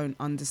actually don't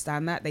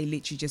understand that. They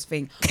literally just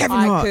think, Kevin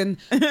Hart can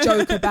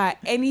joke about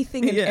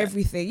anything and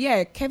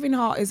everything. Kevin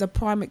Hart is a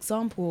prime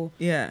example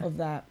of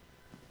that.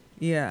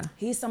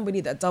 He's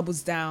somebody that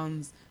doubles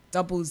down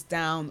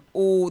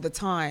all the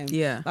time.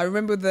 I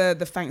remember the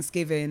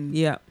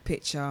Thanksgiving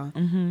picture,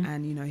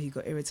 and he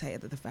got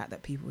irritated at the fact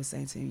that people were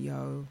saying to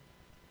him,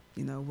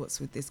 what's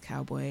with this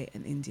cowboy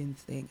and Indian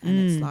thing? And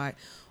it's like,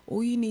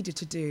 all you needed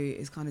to do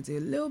is kind of do a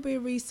little bit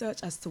of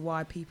research as to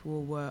why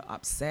people were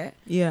upset.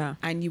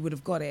 And you would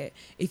have got it.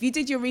 If you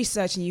did your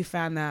research and you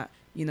found that,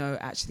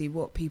 actually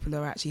what people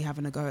are actually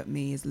having a go at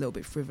me is a little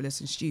bit frivolous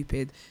and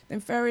stupid, then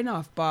fair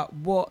enough. But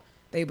what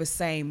they were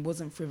saying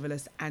wasn't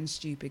frivolous and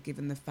stupid,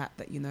 given the fact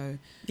that,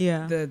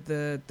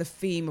 the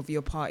theme of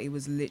your party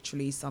was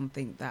literally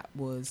something that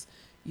was,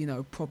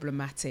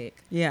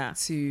 problematic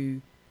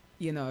to,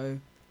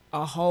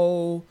 a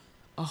whole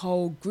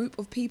group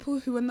of people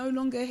who are no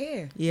longer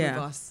here with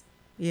us.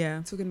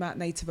 Talking about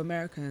Native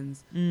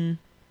Americans. And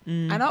do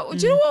you know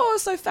what I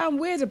also found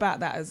weird about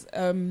that is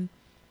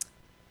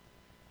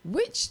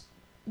which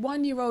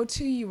 1-year-old,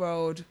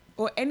 2-year-old,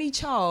 or any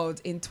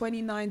child in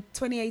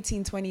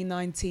 2018,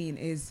 2019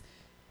 is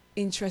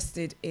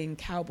interested in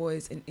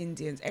cowboys and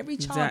Indians. Every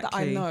child that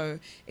I know,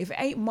 if it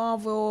ain't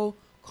Marvel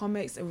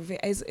comics, or if it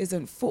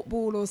isn't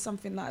football or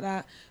something like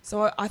that.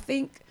 So I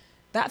think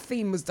that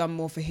theme was done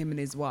more for him and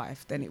his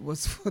wife than it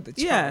was for the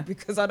child,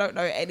 because I don't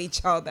know any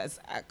child that's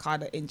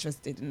kind of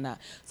interested in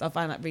that. So I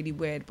find that really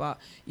weird. But,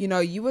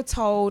 you were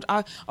told,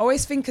 I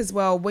always think as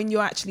well, when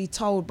you're actually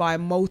told by a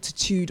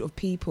multitude of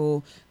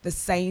people the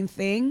same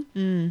thing,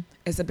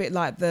 it's a bit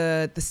like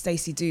the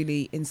Stacey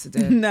Dooley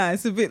incident. No,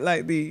 it's a bit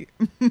like the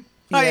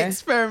my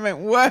experiment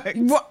worked.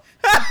 What?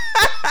 Okay,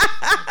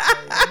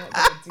 we're not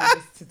going to do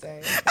this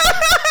today.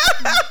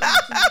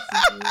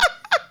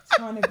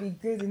 Trying to be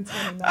good in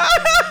 2019,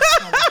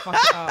 trying to fuck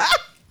it up.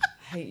 I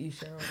hate you,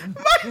 Cheryl.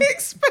 My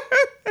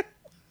experiment.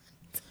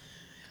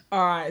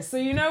 All right, so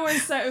you know when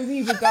certain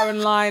people go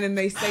online and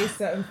they say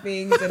certain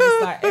things and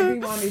it's like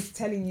everyone is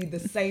telling you the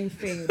same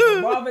thing,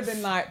 but rather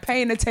than like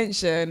paying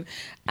attention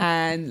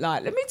and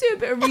like, let me do a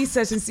bit of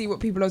research and see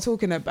what people are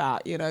talking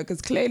about, you know,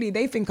 because clearly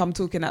they think I'm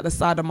talking at the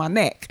side of my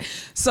neck.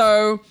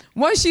 So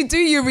once you do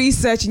your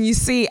research and you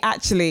see,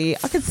 actually,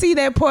 I can see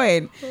their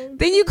point,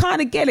 then you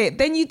kind of get it.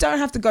 Then you don't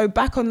have to go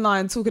back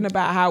online talking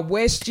about how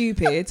we're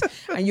stupid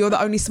and you're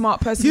the only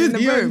smart person in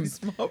the room.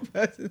 Smart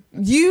person.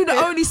 You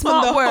the only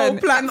smart one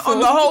on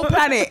the whole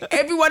planet.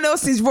 Everyone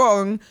else is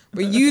wrong,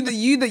 but you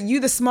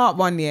the smart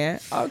one, yeah.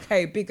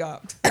 Okay, big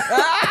up.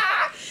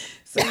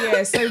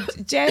 So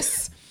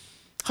Jess,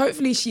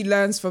 hopefully she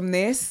learns from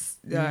this.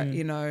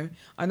 You know,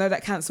 I know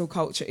that cancel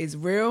culture is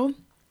real.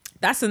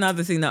 That's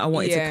another thing that I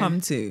wanted to come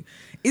to.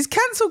 Is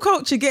cancel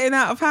culture getting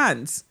out of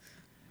hand?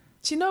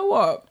 Do you know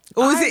what?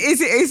 Or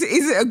is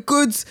it a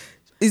good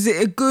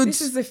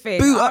This is the thing.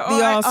 boot up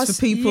the arse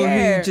for people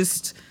who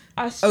just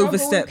I struggle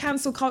overstep with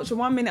cancel culture.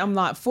 1 minute I'm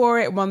like for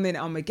it, 1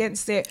 minute I'm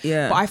against it.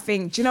 Yeah. But I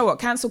think, do you know what?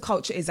 Cancel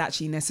culture is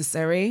actually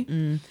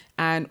necessary.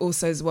 And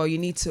also as well, you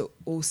need to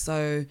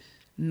also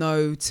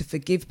know to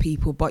forgive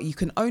people, but you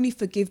can only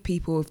forgive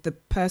people if the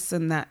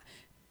person that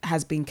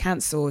has been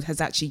cancelled has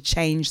actually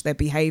changed their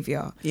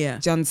behaviour. Yeah.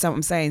 Do you understand what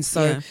I'm saying?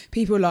 So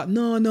people are like,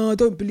 no, I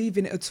don't believe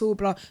in it at all.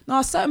 Blah.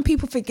 No, certain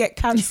people forget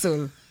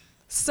cancel.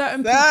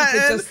 Certain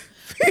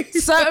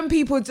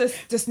people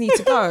just need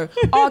to go.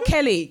 R.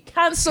 Kelly,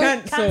 cancel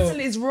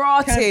is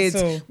rotted.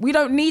 Cancel. We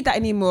don't need that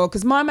anymore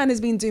because my man has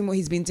been doing what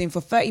he's been doing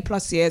for 30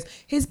 plus years.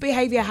 His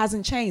behaviour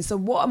hasn't changed. So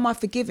what am I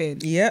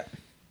forgiving? Yep.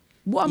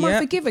 What am I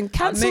forgiving?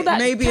 Cancel that.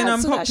 Maybe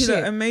cancel that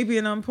shit. maybe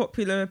an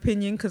unpopular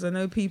opinion because I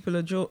know people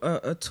are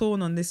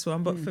torn on this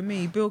one. But for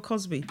me, Bill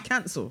Cosby,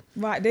 cancel.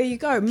 Right, there you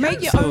go.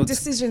 Make your own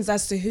decisions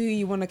as to who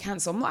you want to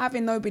cancel. I'm not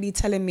having nobody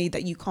telling me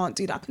that you can't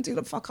do that. I can do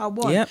the fuck I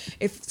want. Yep.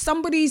 If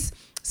somebody's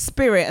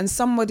spirit and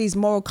somebody's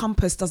moral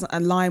compass doesn't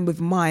align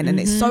with mine and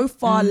it's so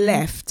far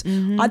left,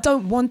 I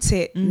don't want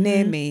it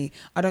near me.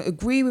 I don't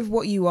agree with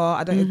what you are.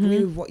 I don't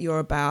agree with what you're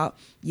about.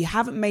 You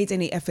haven't made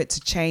any effort to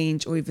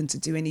change or even to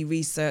do any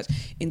research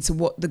into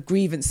what the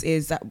grievance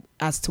is that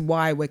as to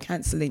why we're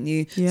cancelling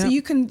you. Yep. So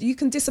you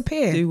can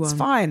disappear. It's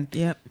fine.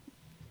 Yep.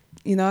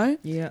 You know?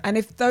 Yeah. And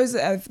if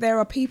there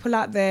are people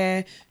out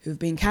there who've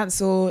been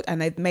cancelled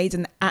and they've made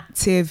an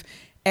active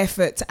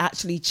effort to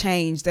actually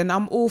change, then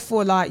I'm all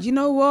for like, you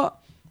know what?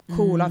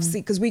 Cool, I've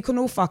seen, because we can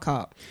all fuck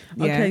up.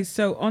 Yeah? Okay,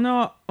 so on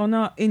our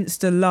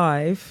Insta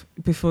Live,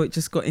 before it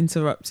just got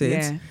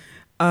interrupted,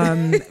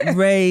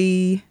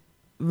 Ray,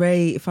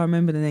 if I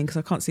remember the name, because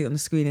I can't see it on the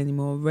screen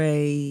anymore,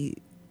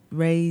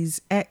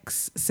 Ray's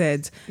ex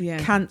said,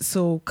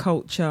 cancel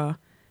culture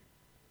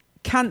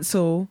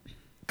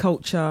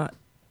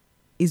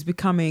is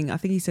becoming, I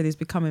think he said, is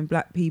becoming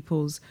black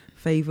people's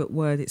favourite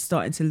word. It's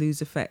starting to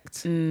lose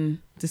effect.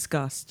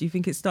 Discuss. Do you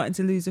think it's starting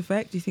to lose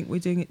effect? Do you think we're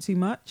doing it too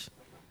much?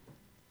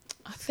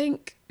 I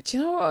think, do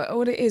you know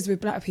what it is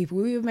with black people?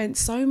 We were meant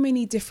so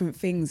many different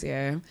things,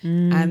 and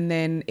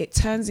then it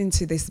turns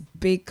into this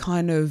big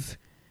kind of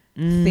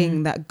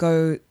thing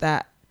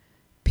that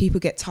people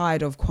get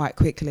tired of quite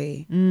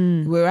quickly.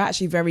 We're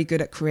actually very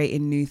good at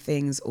creating new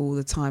things all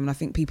the time, and I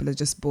think people are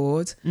just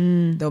bored.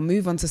 They'll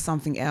move on to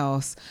something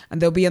else,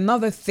 and there'll be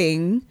another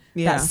thing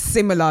that's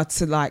similar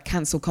to like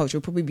cancel culture.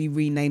 It'll probably be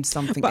renamed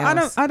something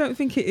else. I don't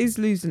think it is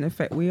losing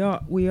effect. We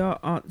are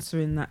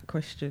answering that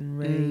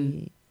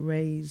question,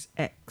 Ray's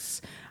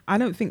ex. I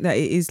don't think that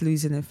it is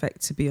losing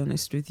effect, to be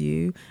honest with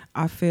you.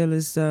 I feel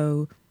as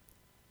though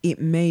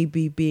it may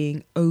be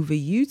being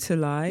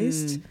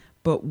overutilized,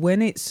 but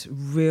when it's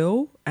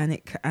real and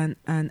it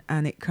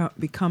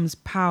becomes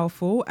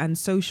powerful, and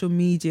social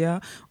media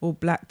or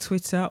Black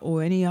Twitter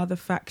or any other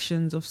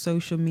factions of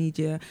social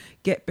media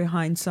get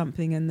behind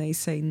something and they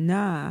say,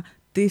 nah,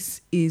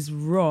 this is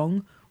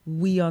wrong,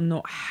 we are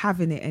not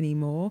having it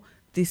anymore,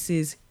 this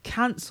is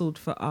cancelled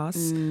for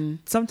us.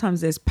 Sometimes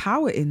there's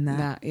power in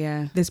that.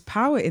 There's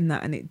power in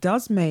that, and it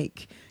does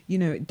make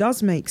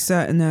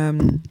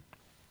certain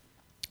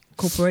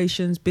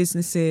corporations,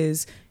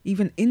 businesses,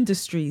 even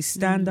industries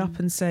stand up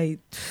and say,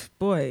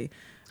 boy,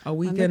 are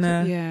we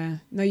gonna...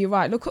 No, you're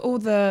right. Look at all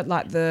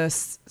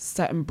the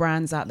certain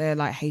brands out there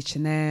like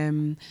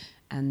H&M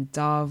and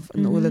Dove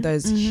and all of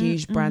those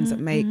huge brands that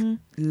make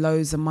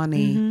loads of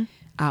money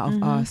out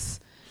of us.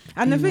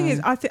 And the thing is,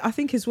 I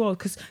think as well,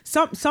 because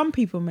some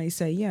people may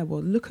say, yeah,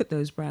 well, look at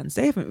those brands.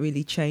 They haven't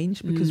really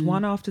changed, because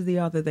one after the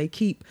other, they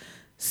keep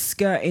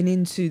skirting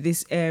into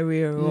this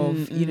area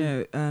of,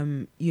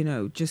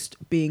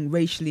 just being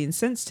racially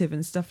insensitive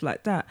and stuff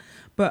like that.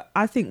 But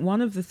I think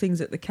one of the things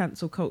that the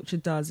cancel culture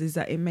does is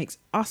that it makes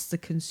us, the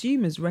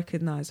consumers,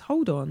 recognize,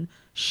 hold on,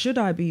 should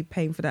I be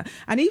paying for that?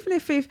 And even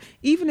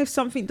if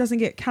something doesn't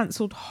get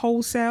cancelled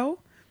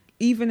wholesale,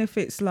 even if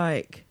it's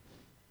like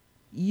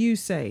you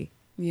say,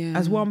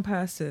 as one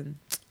person,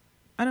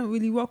 I don't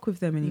really rock with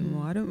them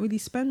anymore. I don't really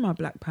spend my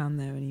 £1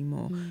 there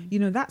anymore.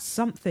 That's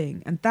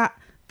something, and that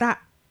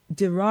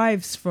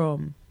derives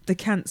from the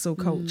cancel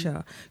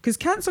culture, because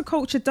cancel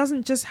culture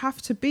doesn't just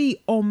have to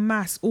be en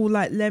masse, all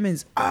like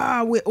lemons.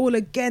 We're all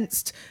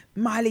against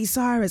Miley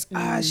Cyrus.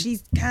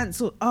 She's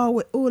cancelled.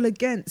 We're all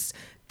against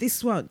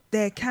this one,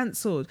 they're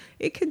cancelled.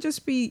 It can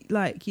just be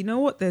like, you know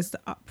what, there's the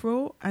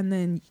uproar, and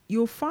then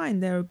you'll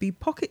find there will be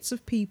pockets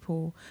of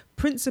people,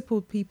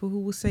 principled people, who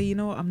will say, you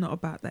know what, I'm not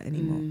about that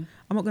anymore.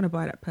 I'm not going to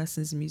buy that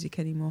person's music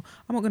anymore.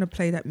 I'm not going to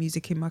play that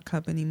music in my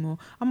club anymore.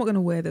 I'm not going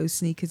to wear those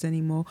sneakers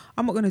anymore.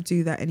 I'm not going to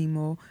do that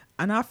anymore.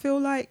 And I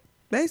feel like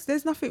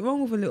there's nothing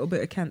wrong with a little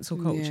bit of cancel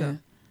culture.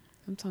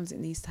 Yeah. Sometimes it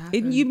needs to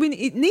happen.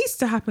 It needs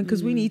to happen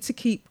because we need to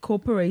keep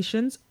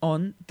corporations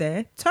on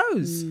their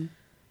toes.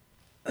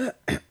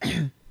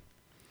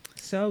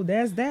 So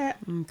there's that.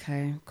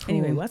 Okay, cool.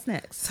 Anyway, what's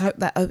next? So I hope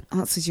that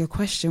answers your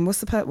question.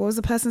 What was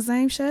the person's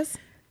name, Shez?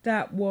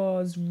 That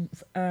was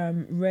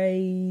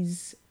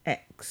Ray's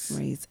X.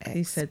 Ray's X.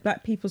 He said,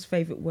 black people's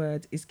favourite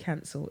word is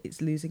cancel. It's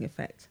losing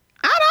effect.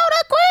 I don't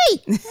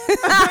agree.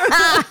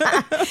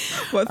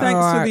 Well,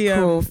 thanks for the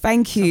cool.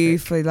 Thank you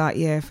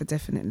topic. for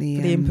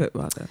definitely the input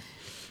rather.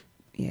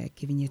 Yeah,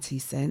 giving you 2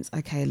 cents.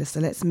 Okay,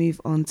 so let's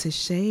move on to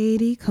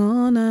Shady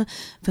Corner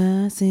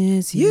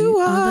versus You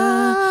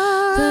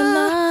Are the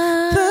Light.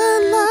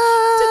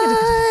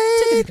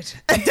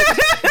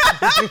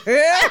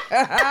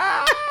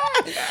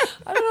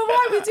 I don't know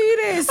why we do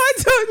this. I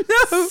don't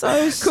know.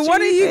 So stupid. Could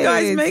one of you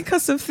guys make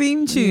us a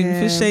theme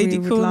tune for Shady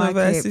we would Corner like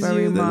versus it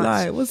very You the much.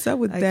 Light? What's that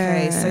with that?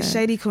 Okay, so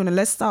Shady Corner.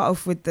 Let's start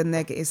off with the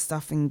negative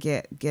stuff and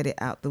get it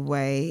out the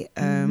way.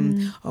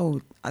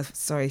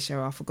 Sorry,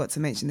 Cheryl, I forgot to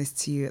mention this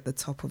to you at the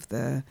top of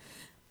the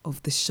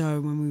show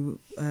when we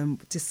were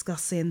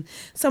discussing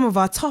some of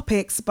our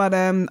topics, but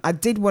I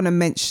did want to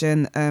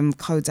mention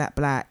Kodak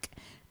Black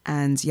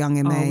and Young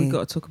M.A. We've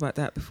got to talk about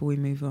that before we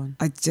move on.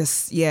 We do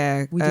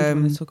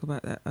want to talk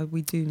about that.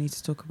 We do need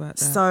to talk about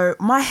that. So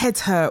my head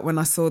hurt when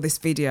I saw this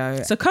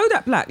video. So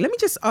Kodak Black, let me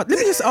just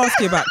ask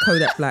you about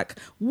Kodak Black.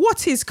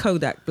 What is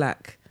Kodak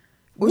Black?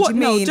 What do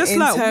you mean? Just in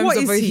like, terms what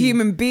of is a he?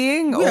 human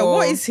being? Yeah, or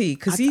what is he?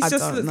 Because he just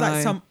don't looks know.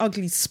 like some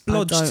ugly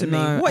splodge to me.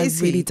 What is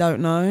he? I really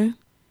don't know.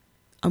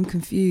 I'm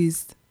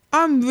confused.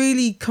 I'm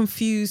really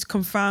confused,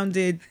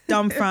 confounded,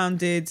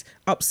 dumbfounded,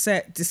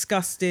 upset,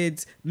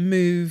 disgusted,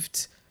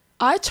 moved.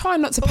 I try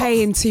not to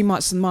pay him too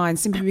much mind,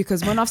 simply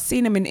because when I've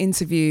seen him in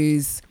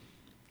interviews,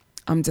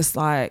 I'm just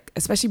like,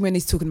 especially when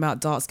he's talking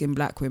about dark-skinned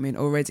black women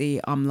already,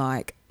 I'm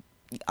like,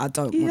 I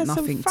don't want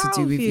nothing to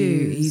do with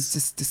you. He's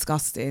just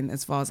disgusting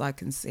as far as I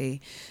can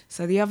see.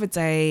 So the other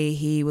day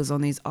he was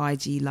on his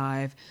IG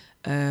live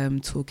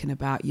talking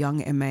about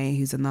Young M.A.,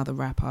 who's another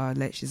rapper.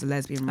 She's a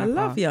lesbian rapper. I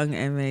love Young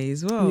M.A.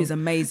 as well. Who's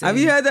amazing. Have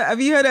you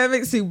heard her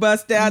mixing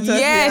Bust Down?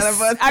 Yes. I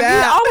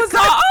was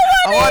like,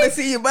 I want to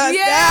see you bust down.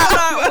 Yeah,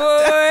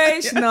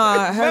 like,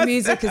 no, her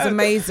music is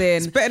amazing.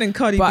 It's better than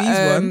Cardi B's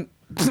one.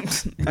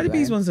 Cardi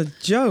B's one's a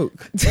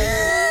joke.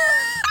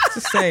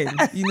 Just saying,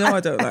 you know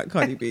I don't like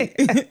Cardi B.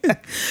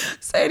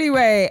 So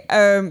anyway,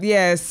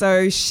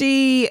 so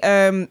she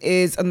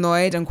is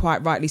annoyed, and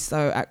quite rightly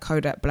so, at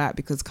Kodak Black,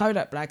 because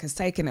Kodak Black has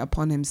taken it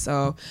upon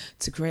himself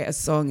to create a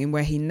song in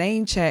where he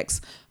name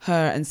checks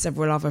her and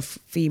several other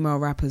female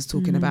rappers,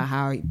 talking about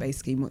how he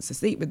basically wants to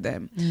sleep with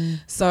them.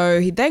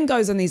 So he then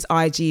goes on his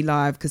IG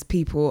live because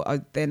people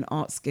are then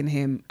asking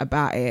him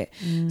about it.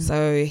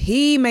 So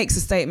he makes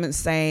a statement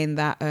saying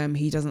that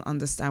he doesn't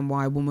understand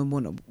why a woman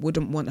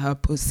wouldn't want her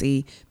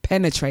pussy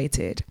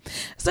penetrated.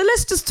 So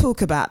let's just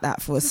talk about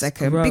that for a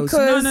second. Gross.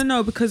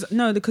 Because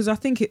because I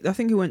think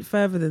it went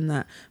further than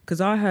that,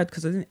 because I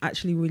didn't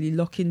actually really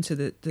lock into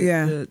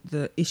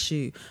the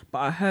issue, but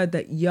I heard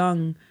that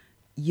young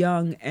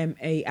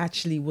M.A.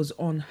 actually was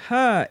on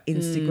her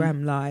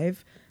Instagram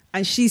live,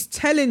 and she's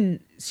saying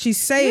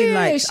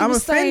I'm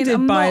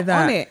offended by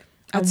that.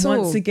 And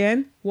once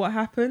again, what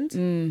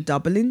happened?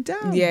 Doubling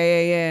down.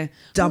 Yeah.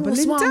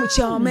 Doubling what's wrong with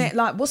y'all, mate?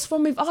 Like, what's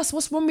wrong with us?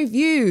 What's wrong with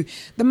you?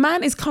 The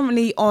man is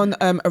currently on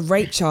a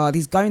rape charge.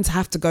 He's going to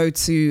have to go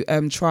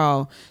to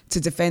trial to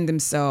defend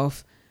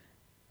himself.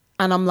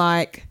 And I'm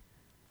like,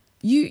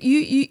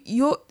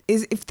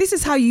 if this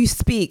is how you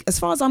speak, as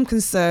far as I'm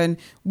concerned,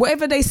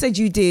 whatever they said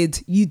you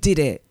did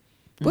it.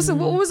 What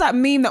was that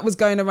meme that was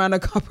going around a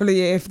couple of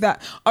years?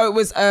 It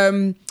was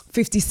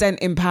 50 Cent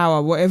in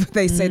Power, whatever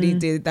they said he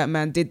did, that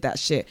man did that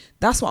shit.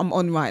 That's what I'm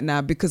on right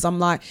now, because I'm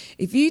like,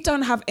 if you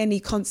don't have any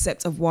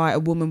concept of why a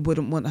woman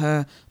wouldn't want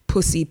her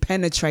pussy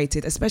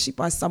penetrated, especially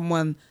by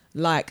someone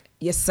like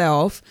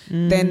yourself,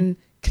 then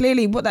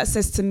clearly what that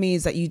says to me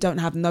is that you don't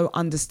have no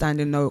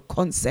understanding, no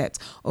concept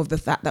of the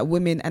fact that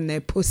women and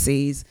their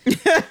pussies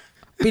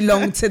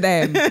belong to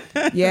them.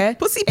 Yeah,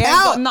 pussy power. It ain't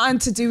power. got nothing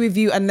to do with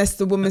you unless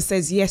the woman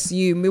says, yes,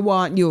 you, me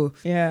want you.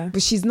 Yeah,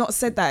 but she's not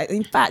said that.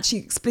 In fact, she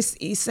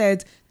explicitly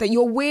said that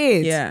you're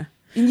weird. Yeah,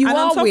 and you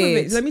are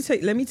weird. Let me tell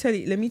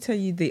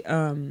you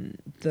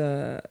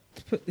the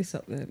put this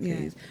up there,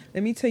 please. Yeah.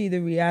 Let me tell you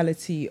the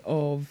reality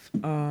of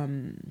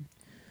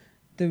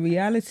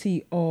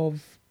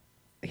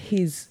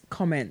his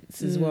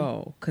comments as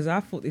well, because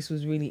I thought this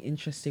was really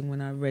interesting when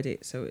I read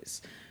it. So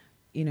it's,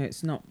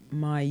 it's not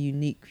my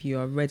unique view.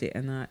 I read it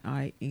and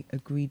I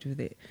agreed with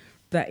it.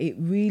 that it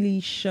really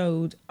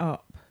showed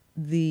up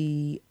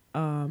the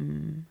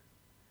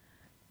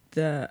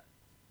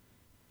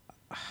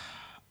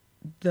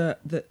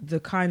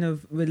kind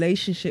of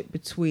relationship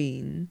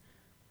between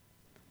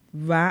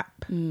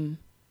rap and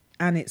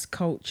its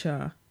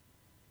culture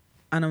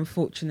and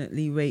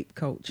unfortunately rape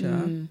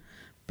culture,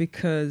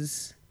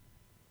 because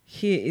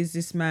here is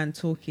this man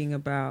talking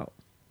about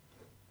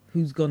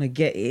who's gonna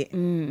get it,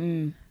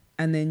 and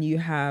then you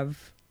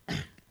have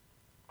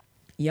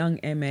young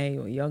MA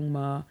or young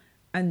Ma,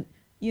 and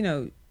you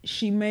know,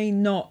 she may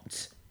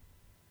not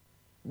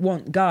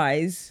want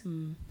guys,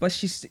 but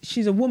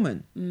she's a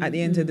woman at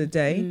the end of the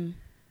day,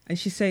 and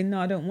she's saying, no,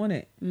 I don't want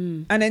it,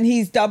 and then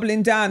he's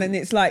doubling down, and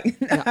it's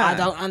like, nah, I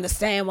don't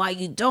understand why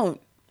you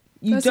don't.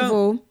 you First don't. of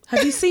all,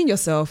 have you seen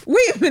yourself?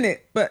 Wait a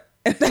minute, but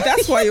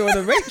that's why you're on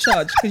a rape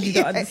charge, because you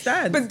don't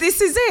understand. But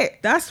this is it.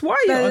 That's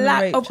why you're The on a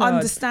lack rape of charge.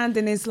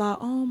 understanding is like,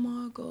 oh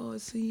my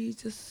God, so you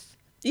just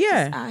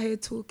out here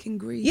talking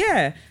Greek.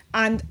 Yeah,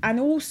 and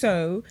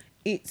also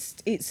it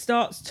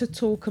starts to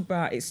talk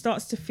about, it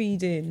starts to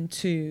feed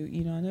into,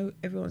 you know, I know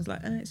everyone's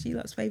like, it's you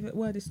lot's favourite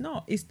word. It's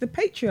not. It's the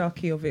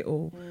patriarchy of it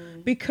all,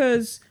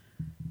 because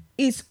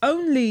it's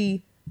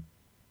only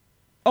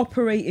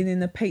operating in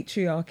the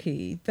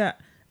patriarchy that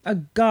a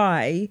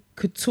guy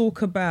could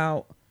talk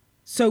about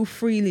so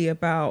freely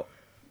about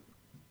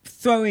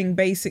throwing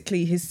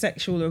basically his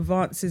sexual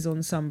advances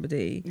on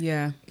somebody.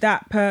 Yeah.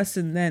 That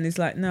person then is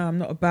like, no, I'm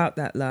not about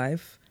that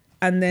life.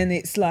 And then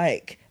it's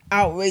like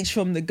outrage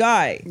from the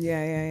guy.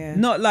 Yeah.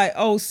 Not like,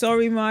 oh,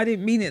 sorry, ma, I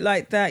didn't mean it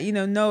like that. You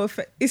know, no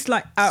effect. It's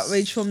like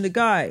outrage from the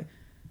guy.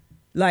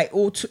 Like,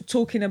 or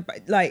talking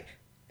about, like,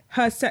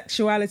 her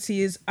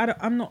sexuality is,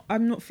 I'm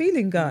not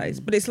feeling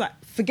guys. But it's like,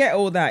 forget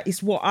all that.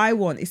 It's what I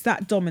want. It's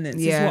that dominance.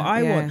 It's what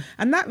I want.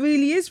 And that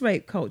really is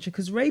rape culture,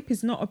 because rape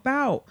is not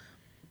about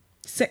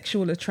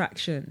sexual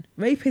attraction.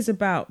 Rape is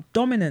about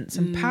dominance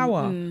and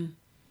power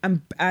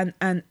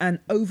and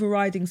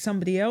overriding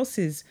somebody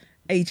else's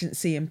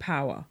agency and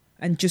power,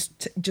 and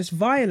just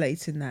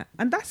violating that.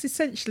 And that's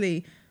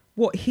essentially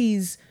what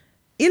he's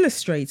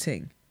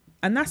illustrating.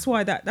 And that's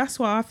why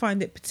I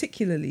find it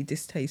particularly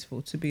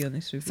distasteful, to be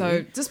honest with you.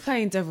 So just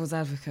playing devil's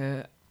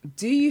advocate,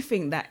 do you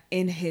think that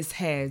in his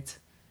head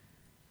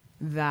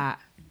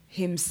that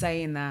him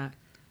saying that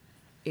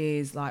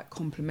is like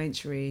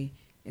complimentary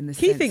in the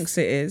sense? He thinks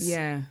it is.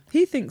 Yeah.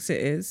 He thinks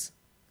it is.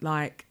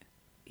 Like,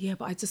 yeah,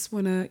 but I just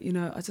want to, you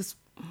know,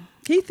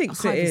 He thinks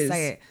I can't it even is.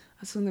 say it.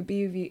 I just want to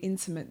be with you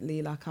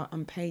intimately, like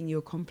I'm paying you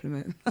a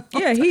compliment.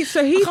 Yeah, I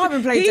can't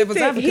even play devil's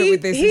advocate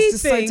with this. It's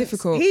just so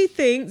difficult. He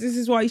thinks this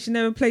is why you should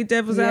never play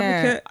devil's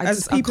advocate.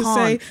 As people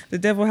say, the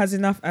devil has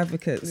enough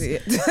advocates.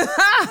 Ain't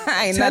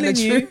that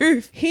the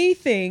truth? He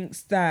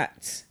thinks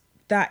that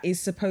is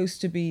supposed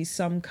to be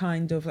some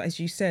kind of, as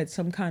you said,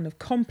 some kind of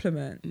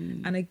compliment.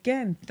 And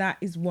again, that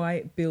is why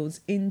it builds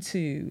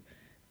into,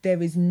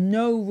 there is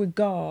no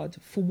regard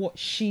for what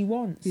she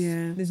wants.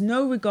 Yeah. There's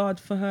no regard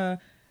for her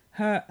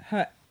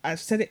I've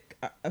said it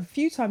a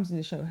few times in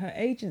the show, her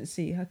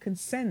agency, her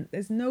consent.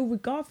 There's no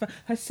regard for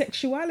her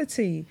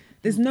sexuality.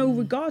 There's no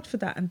regard for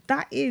that. And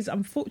that is,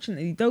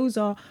 unfortunately, those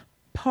are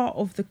part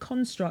of the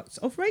constructs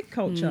of rape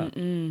culture.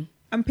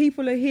 And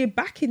people are here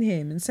backing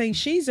him and saying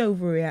she's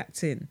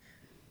overreacting.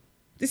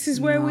 This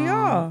is where we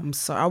are. I'm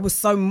sorry.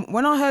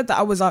 When I heard that,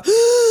 I was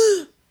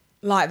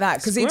like that,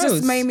 because it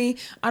just made me,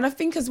 and I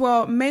think as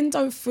well, men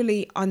don't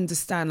fully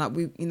understand, like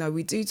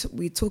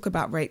we talk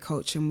about rape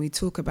culture and we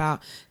talk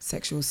about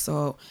sexual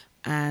assault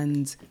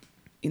and,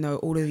 you know,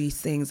 all of these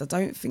things. I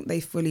don't think they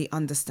fully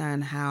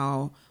understand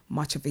how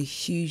much of a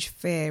huge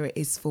fear it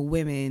is for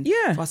women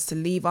for us to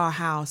leave our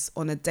house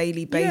on a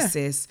daily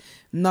basis,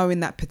 knowing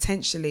that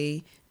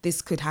potentially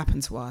this could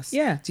happen to us.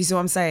 Yeah. Do you see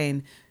what I'm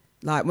saying?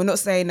 Like, we're not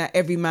saying that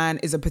every man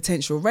is a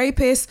potential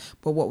rapist,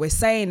 but what we're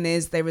saying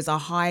is there is a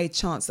high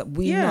chance that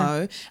we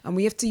know, and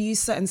we have to use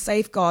certain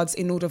safeguards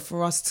in order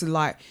for us to,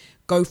 like,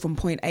 go from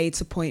point A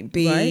to point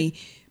B,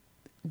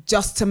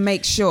 just to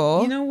make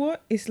sure. You know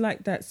what? It's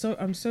like that. So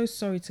I'm so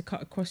sorry to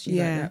cut across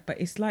you like that, but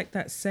it's like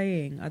that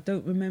saying. I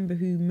don't remember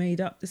who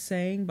made up the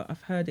saying, but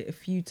I've heard it a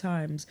few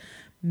times.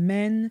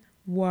 Men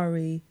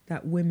worry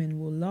that women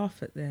will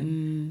laugh at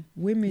them.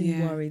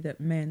 Women worry that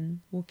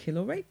men will kill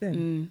or rape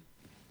them.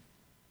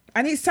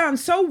 And it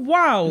sounds so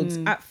wild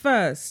at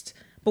first,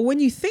 but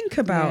when you think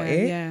about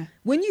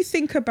when you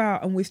think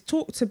about, and we've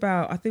talked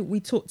about, I think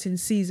we talked in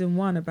season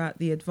 1 about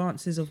the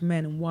advances of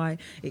men and why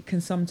it can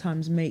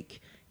sometimes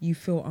make you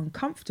feel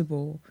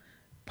uncomfortable.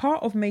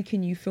 Part of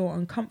making you feel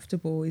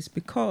uncomfortable is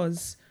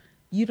because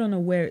you don't know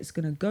where it's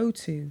going to go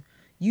to.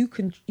 You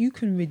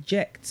can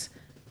reject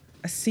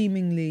a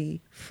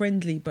seemingly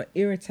friendly but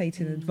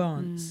irritating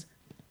advance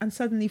and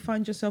suddenly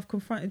find yourself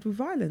confronted with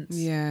violence.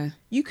 Yeah.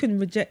 You can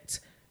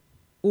reject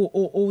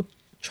or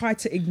try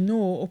to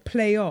ignore or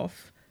play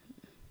off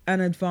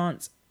an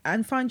advance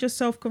and find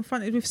yourself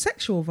confronted with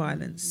sexual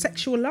violence,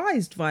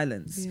 sexualized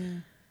violence. Yeah.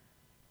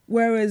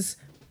 Whereas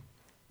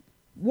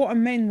what are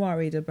men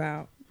worried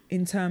about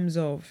in terms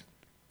of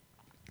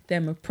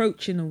them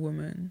approaching a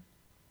woman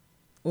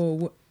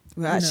or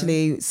Well,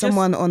 actually,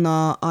 someone on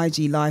our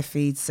IG live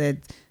feed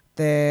said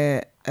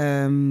they're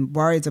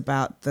worried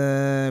about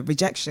the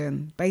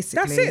rejection,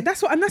 basically. That's it.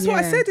 That's what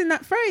I said in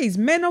that phrase.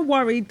 Men are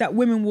worried that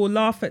women will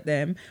laugh at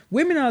them.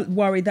 Women are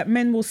worried that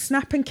men will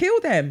snap and kill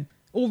them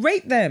or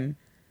rape them.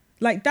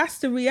 Like, that's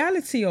the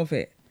reality of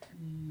it.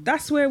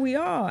 That's where we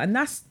are. And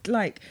that's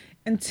like,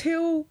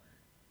 until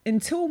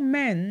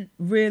men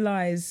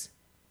realize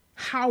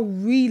how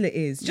real it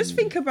is. Just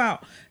think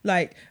about,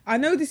 like, I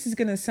know this is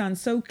going to sound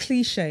so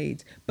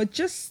cliched, but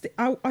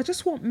I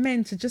just want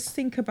men to just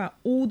think about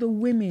all the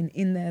women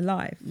in their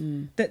life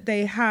that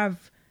they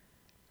have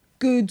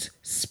good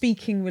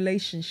speaking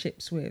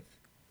relationships with.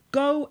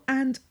 Go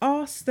and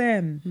ask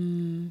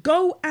them.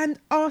 Go and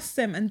ask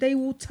them, and they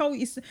will tell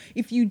you.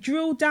 If you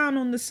drill down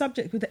on the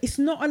subject with it, it's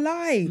not a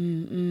lie.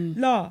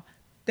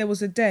 There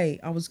was a day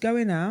I was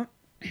going out.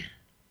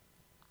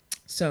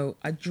 So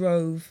I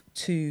drove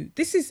to,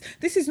 this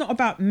is not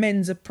about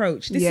men's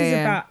approach. This is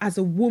about, as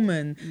a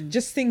woman,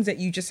 just things that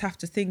you just have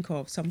to think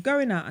of. So I'm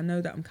going out. I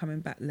know that I'm coming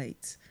back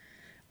late.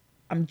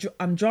 I'm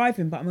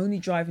driving, but I'm only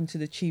driving to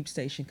the tube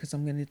station because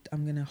I'm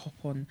gonna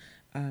hop on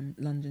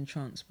London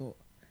Transport.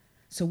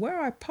 So where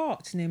I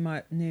parked near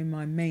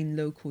my main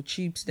local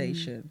tube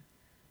station,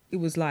 it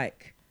was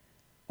like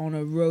on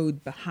a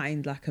road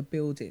behind like a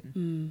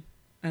building.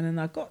 And then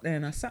I got there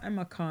and I sat in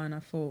my car and I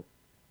thought,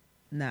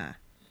 nah.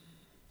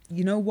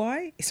 You know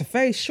why? It's a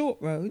very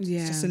short road.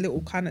 It's just a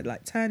little kind of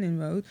like turning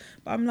road.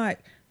 But I'm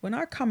like, when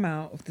I come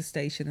out of the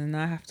station and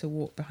I have to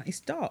walk behind, it's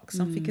dark.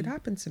 Something could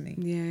happen to me.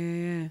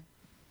 Yeah.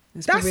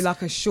 It's probably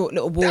like a short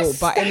little walk,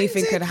 but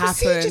anything could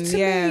happen.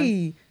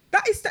 Me.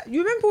 That is that.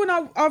 You remember when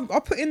I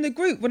put in the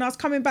group when I was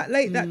coming back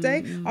late that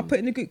day? I put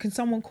in the group, can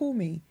someone call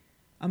me?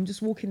 I'm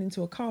just walking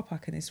into a car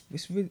park and it's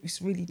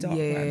really dark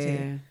around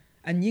here.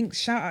 And Yinks,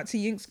 shout out to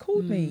Yinks,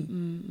 called me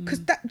because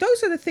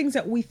those are the things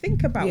that we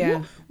think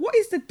about. What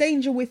is the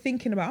danger we're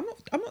thinking about?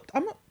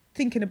 I'm not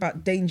thinking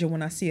about danger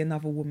when I see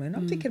another woman.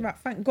 I'm thinking about,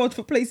 thank God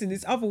for placing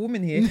this other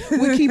woman here.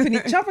 We're keeping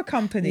each other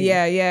company.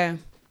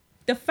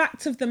 The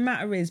fact of the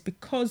matter is,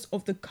 because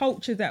of the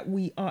culture that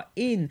we are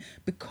in,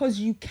 because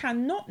you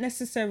cannot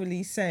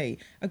necessarily say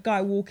a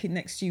guy walking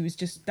next to you is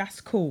just,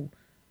 that's cool.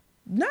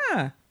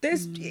 Nah,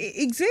 it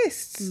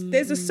exists.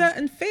 There's a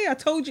certain fear. I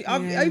told you,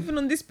 even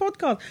on this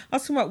podcast, I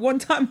was talking about one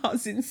time I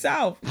was in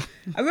South.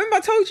 I remember I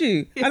told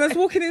you, and I was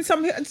walking in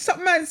some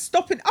man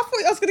stopping. I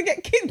thought I was going to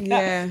get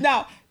kidnapped.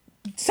 Now,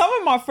 some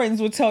of my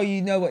friends will tell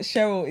you, know what,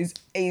 Cheryl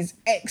is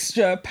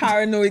extra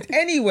paranoid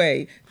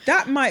anyway.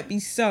 That might be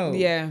so.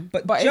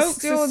 But jokes it's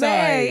still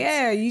aside,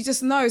 there. You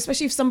just know,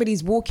 especially if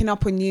somebody's walking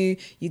up on you,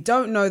 you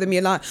don't know them,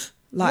 you're like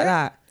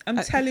that. I'm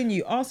telling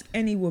you, ask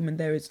any woman.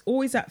 There is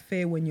always that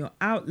fear when you're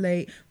out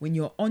late, when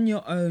you're on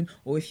your own,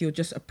 or if you're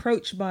just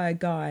approached by a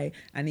guy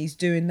and he's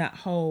doing that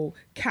whole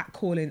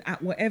catcalling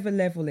at whatever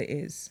level it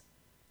is.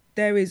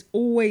 There is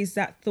always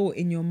that thought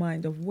in your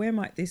mind of, where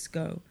might this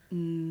go?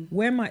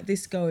 Where might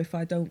this go if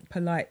I don't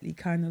politely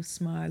kind of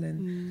smile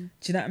and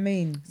do you know what I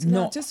mean?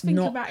 Not just think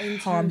about it in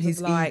harm terms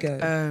his of like,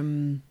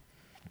 ego.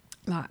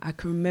 Like I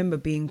can remember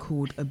being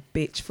called a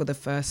bitch for the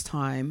first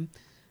time.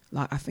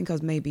 Like I think I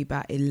was maybe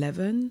about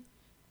 11.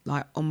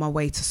 Like on my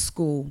way to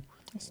school,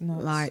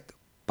 like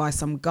by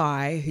some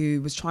guy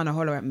who was trying to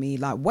holler at me,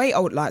 like way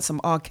old, like some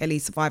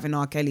surviving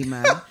R. Kelly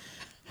man,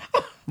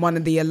 one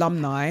of the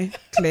alumni,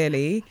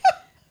 clearly.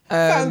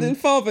 Founding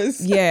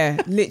fathers.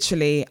 Yeah,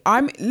 literally.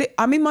 I'm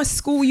in my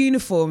school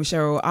uniform,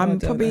 Cheryl. I'm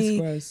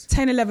probably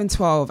 10, 11,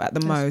 12 at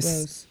the most.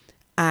 Gross.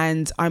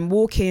 And I'm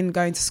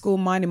going to school,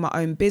 minding my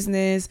own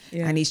business.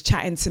 And he's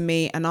chatting to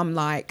me and I'm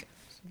like,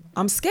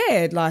 I'm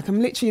scared. Like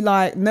I'm literally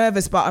like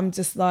nervous, but I'm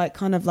just like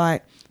kind of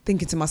like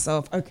thinking to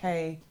myself,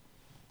 okay,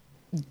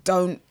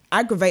 don't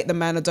aggravate the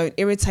man or don't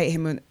irritate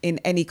him in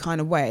any kind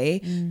of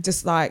way.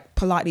 Just like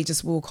politely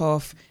just walk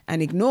off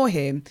and ignore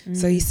him.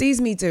 So he sees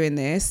me doing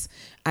this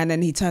and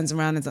then he turns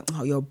around and says,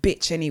 oh, you're a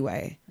bitch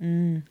anyway.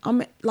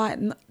 I'm like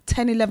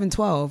 10, 11,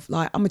 12.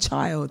 Like I'm a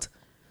child.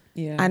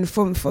 And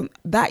from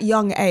that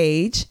young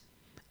age,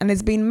 and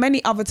there's been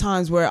many other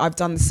times where I've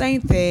done the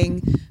same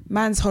thing.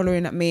 Man's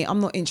hollering at me. I'm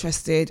not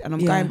interested and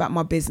I'm going about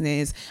my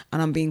business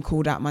and I'm being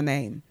called out my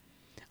name.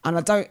 And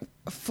I don't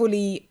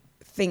fully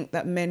think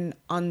that men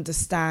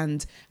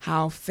understand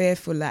how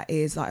fearful that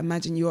is. Like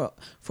imagine you're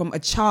from a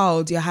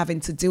child, you're having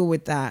to deal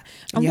with that.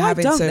 And why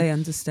don't they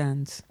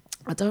understand?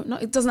 I don't know.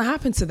 It doesn't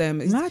happen to them.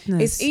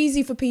 Madness. It's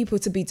easy for people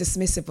to be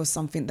dismissive of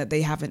something that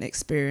they haven't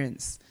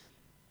experienced.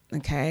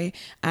 Okay.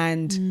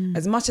 And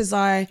as much as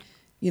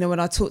when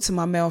I talk to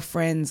my male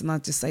friends and I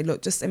just say,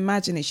 look, just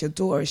imagine it's your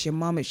daughter, it's your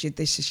mum, it's your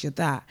this, it's your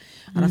that.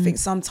 And I think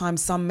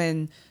sometimes some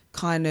men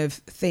kind of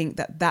think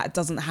that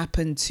doesn't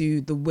happen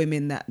to the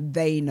women that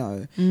they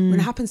know. When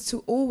it happens to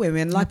all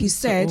women, like you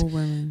said,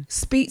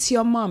 speak to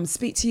your mum,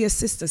 speak to your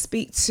sister,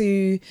 speak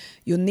to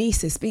your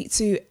nieces, speak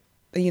to,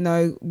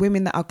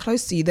 women that are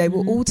close to you. They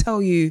will all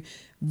tell you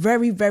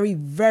very, very,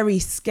 very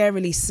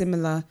scarily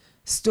similar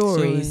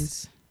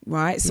stories.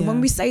 Right? So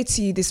when we say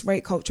to you this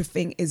rape culture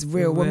thing is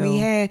real, when we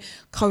hear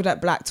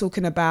Kodak Black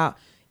talking about,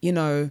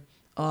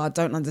 I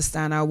don't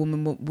understand how a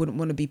woman wouldn't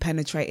want to be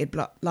penetrated.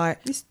 Like,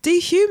 it's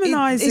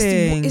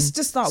dehumanizing. It's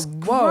just like, it's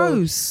whoa.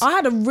 gross.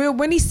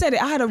 When he said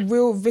it, I had a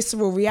real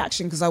visceral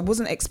reaction because I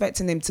wasn't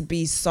expecting him to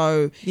be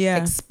so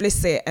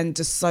explicit and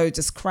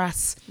just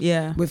crass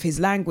with his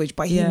language.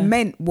 But he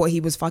meant what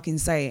he was fucking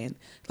saying.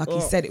 Like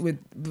he said it with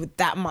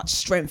that much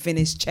strength in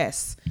his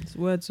chest. His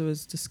words are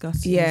as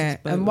disgusting. Yeah,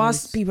 and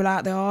whilst people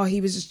out there,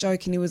 he was just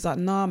joking. He was like,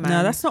 nah, man.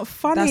 No, that's not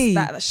funny.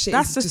 That shit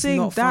that's is the just thing.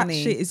 not That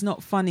funny. shit is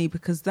not funny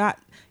because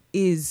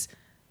those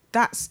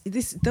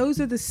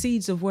are the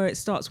seeds of where it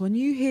starts. When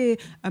you hear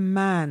a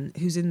man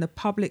who's in the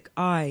public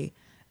eye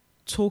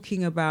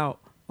talking about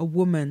a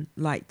woman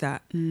like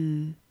that,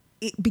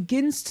 it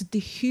begins to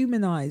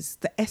dehumanize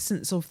the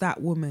essence of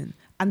that woman,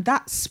 and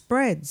that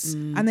spreads.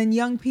 And then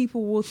young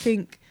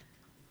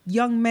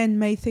men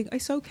may think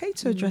it's okay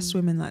to address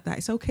women like that.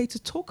 It's okay to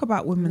talk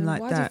about women like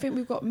that. Why do you think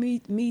we've got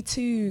Me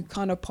Too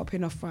kind of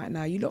popping off right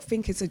now? You don't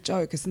think it's a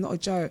joke. It's not a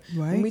joke.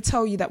 Right. When we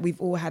tell you that we've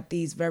all had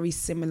these very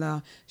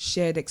similar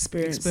shared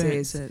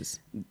experiences.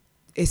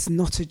 It's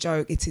not a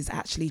joke. It is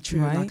actually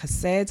true. Right. Like I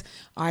said,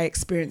 I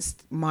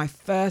experienced my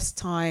first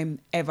time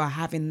ever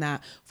having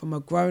that from a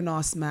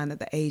grown-ass man at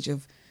the age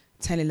of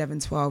 10, 11,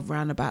 12,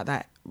 round about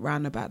that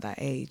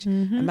age.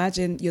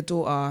 Imagine your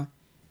daughter,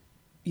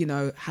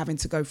 having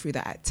to go through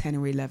that at 10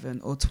 or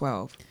 11 or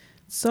 12.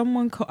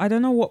 Someone, I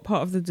don't know what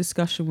part of the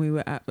discussion we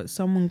were at, but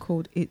someone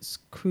called It's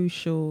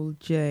Crucial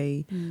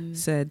J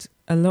said,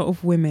 a lot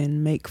of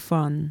women make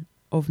fun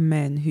of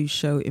men who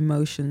show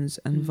emotions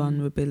and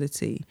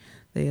vulnerability.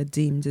 They are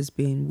deemed as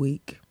being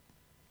weak.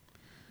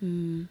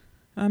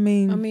 I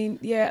mean,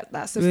 yeah,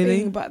 that's the really?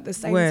 thing, but at the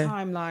same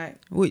time, like...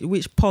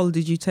 Which poll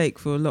did you take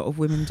for a lot of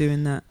women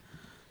doing that?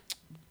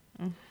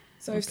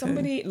 So if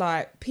somebody,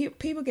 like,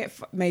 people get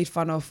made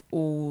fun of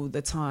all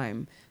the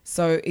time.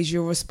 So is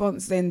your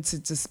response then to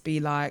just be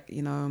like,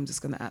 I'm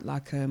just going to act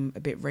like a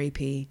bit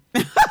rapey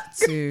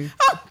to...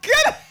 I'm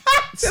going to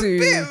act a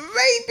bit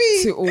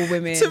rapey to all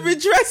women. To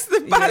redress the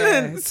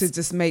balance. To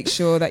just make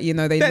sure that, they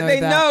know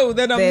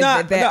that I'm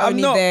not there I'm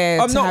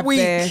to not have weak.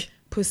 their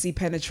pussy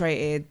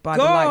penetrated by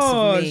the likes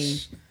of me.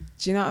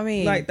 Do you know what I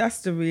mean? Like, that's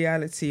the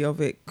reality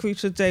of it.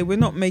 Crucial J, we're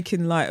not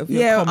making light of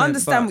your comment. I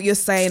understand what you're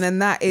saying,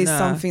 and that is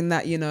something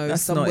that,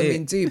 some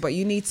women do. But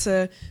you need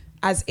to,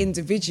 as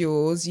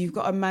individuals, you've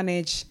got to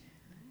manage...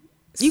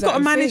 You've got to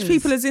manage things.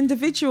 people as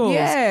individuals.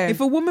 Yeah. If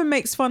a woman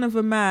makes fun of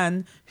a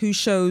man who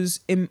shows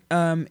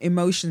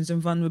emotions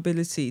and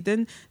vulnerability,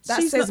 then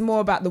that says more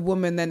about the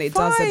woman than it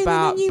does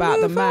about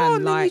the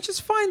man. Like, you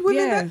just find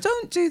women that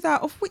don't do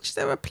that, of which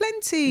there are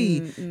plenty.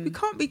 We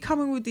can't be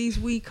coming with these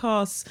weak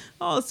ass,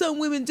 some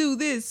women do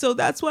this, so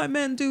that's why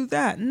men do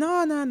that.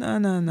 No.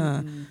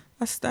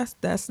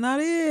 That's not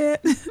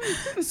it.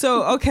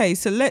 So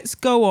let's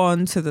go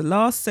on to the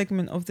last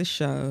segment of the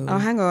show. Oh,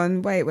 hang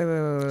on. Wait.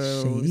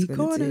 Shady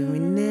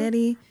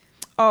Corner.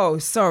 Oh,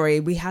 sorry.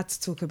 We had to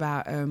talk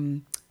about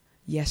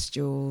Yes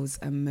Jules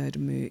and Murder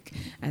Mook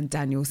and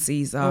Daniel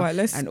Caesar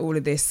and all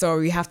of this.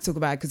 Sorry, we have to talk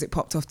about it because it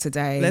popped off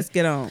today. Let's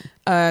get on.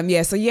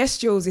 So Yes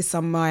Jules is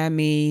some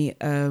Miami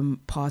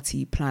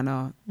party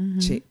planner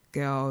chick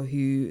girl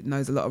who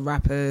knows a lot of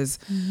rappers,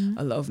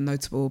 a lot of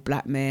notable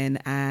black men,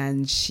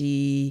 and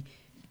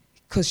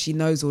because she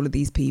knows all of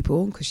these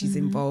people, because she's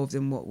involved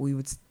in what we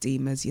would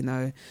deem as,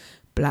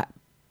 black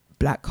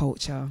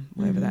culture,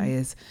 whatever that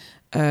is.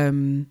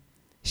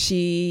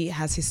 She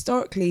has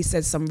historically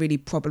said some really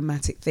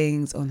problematic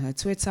things on her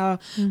Twitter.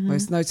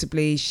 Most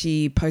notably,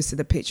 she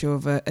posted a picture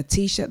of a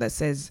t-shirt that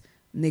says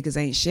niggas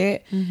ain't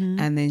shit,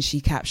 and then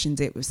she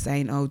captioned it with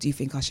saying, oh, do you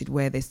think I should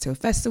wear this to a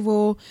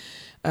festival?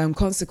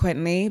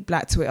 Consequently,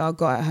 Black Twitter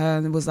got at her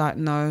and was like,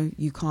 no,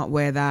 you can't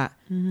wear that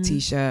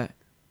t-shirt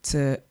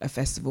to a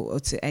festival or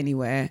to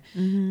anywhere.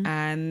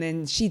 And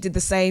then she did the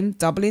same,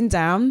 doubling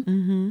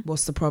down.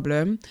 What's the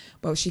problem?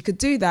 Well, she could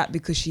do that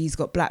because she's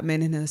got black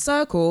men in her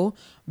circle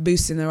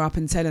boosting her up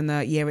and telling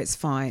her, yeah, it's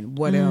fine,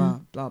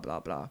 whatever, blah blah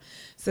blah.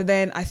 So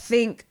then I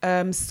think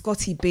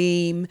Scotty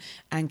Beam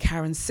and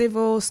Karen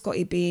Civil.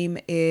 Scotty Beam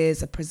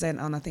is a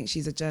presenter and I think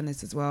she's a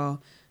journalist as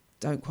well.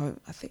 Don't quote,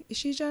 I think, is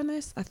she a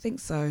journalist? I think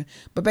so.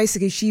 But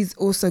basically, she's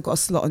also got a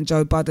slot on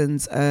Joe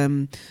Budden's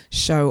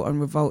show on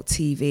Revolt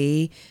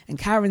TV. And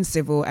Karen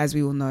Civil, as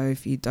we all know,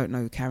 if you don't know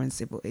who Karen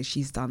Civil is,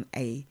 she's done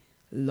a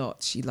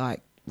lot. She's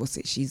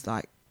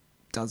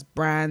does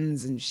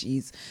brands, and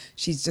she's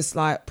just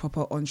like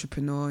proper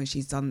entrepreneur, and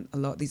she's done a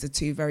lot. These are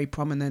two very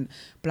prominent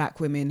black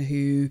women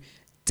who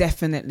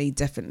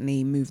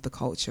definitely moved the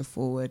culture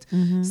forward.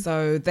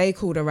 So they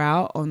called her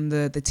out on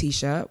the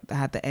t-shirt that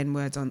had the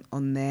N-word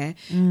on there,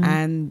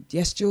 and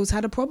Yes Jules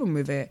had a problem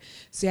with it.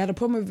 She had a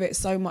problem with it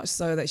so much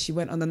so that she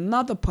went on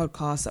another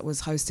podcast that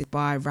was hosted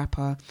by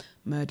rapper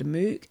Murder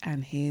Mook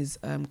and his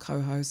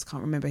co-host,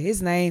 can't remember his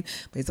name,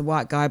 but he's a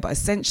white guy. But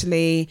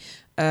essentially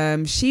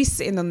she's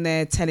sitting on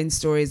there telling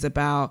stories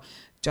about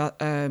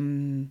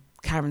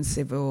Karen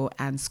Civil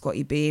and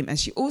Scotty Beam, and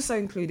she also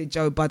included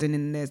Joe Budden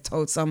in there,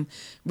 told some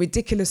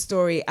ridiculous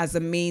story as a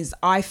means,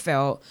 I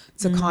felt,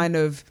 to kind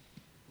of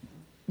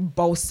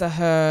bolster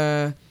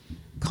her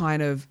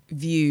kind of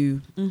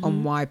view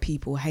on why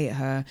people hate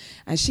her.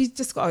 And she's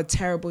just got a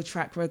terrible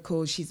track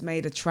record. She's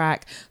made a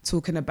track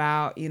talking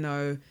about, you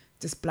know,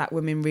 just black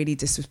women really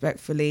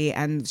disrespectfully,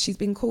 and she's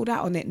been called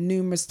out on it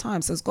numerous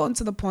times. So it's gotten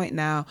to the point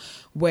now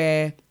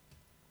where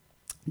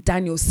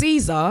Daniel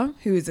Caesar,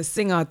 who is a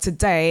singer,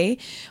 today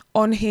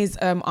on his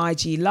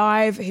IG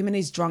live, him and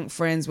his drunk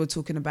friends were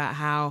talking about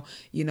how,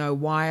 you know,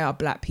 why are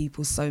black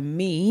people so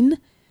mean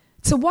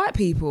to white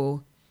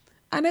people?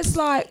 And it's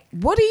like,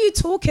 what are you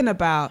talking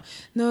about?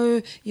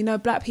 No, you know,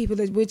 black people,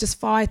 we're just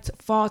far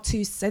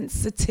too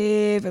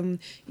sensitive. And,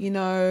 you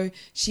know,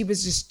 she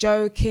was just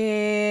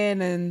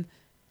joking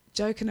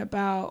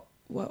about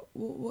what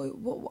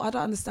I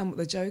don't understand what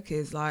the joke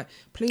is. Like,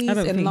 please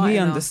enlighten us. I don't think he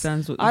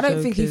understands what the joke is. I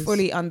don't think he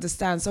fully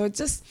understands. So it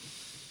just,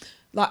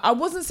 like, I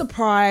wasn't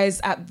surprised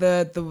at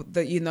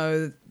the you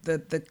know,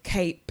 the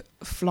cape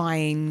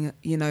flying,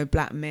 you know,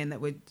 black men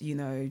that were, you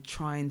know,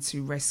 trying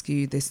to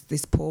rescue this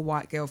poor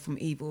white girl from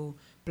evil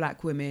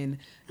black women,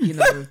 you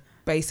know,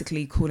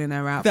 basically calling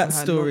her out that for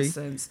her story.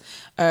 Nonsense.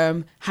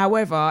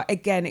 However,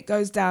 again, it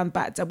goes down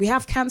back to, we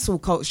have cancel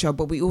culture,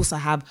 but we also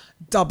have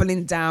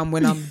doubling down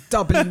when I'm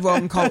doubly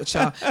wrong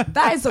culture.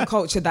 That is a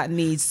culture that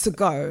needs to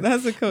go.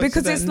 That's a culture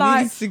because that it's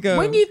like, needs to go.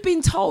 when you've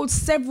been told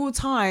several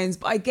times,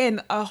 but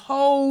again, a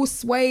whole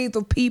swathe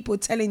of people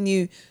telling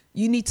you,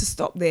 you need to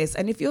stop this.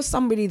 And if you're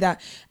somebody that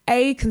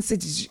A,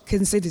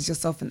 considers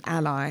yourself an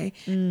ally,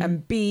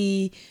 and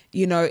B,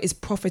 you know, is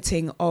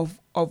profiting of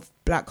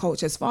black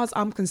culture, as far as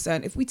I'm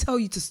concerned, if we tell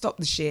you to stop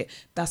the shit,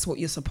 that's what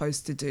you're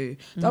supposed to do.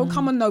 Don't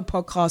come on no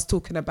podcast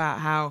talking about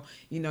how,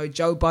 you know,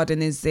 Joe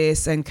Budden is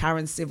this and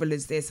Karen Civil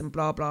is this and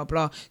blah, blah,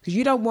 blah. Because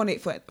you don't want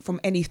it from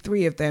any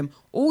three of them.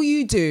 All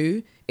you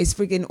do is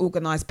frigging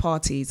organise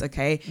parties,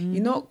 okay?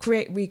 You're not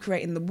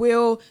recreating the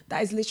wheel.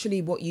 That is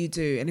literally what you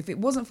do. And if it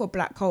wasn't for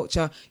black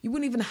culture, you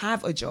wouldn't even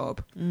have a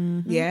job.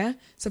 Yeah?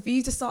 So for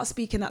you to start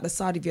speaking at the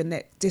side of your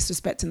neck,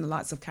 disrespecting the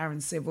likes of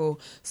Karen Civil,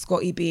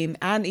 Scotty Beam,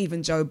 and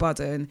even Joe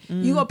Budden,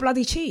 you got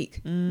bloody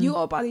cheek. You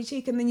got bloody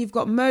cheek. And then you've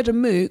got Murder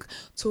Mook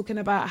talking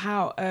about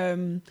how,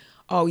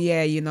 oh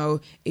yeah, you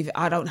know, if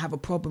I don't have a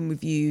problem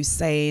with you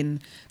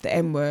saying the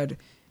N-word.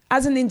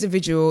 As an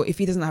individual, if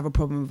he doesn't have a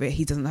problem with it,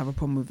 he doesn't have a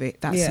problem with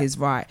it. That's his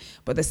right.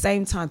 But at the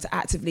same time, to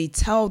actively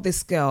tell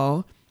this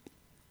girl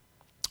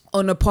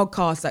on a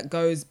podcast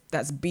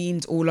that's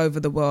beamed all over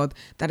the world,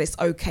 that it's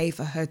okay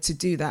for her to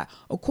do that.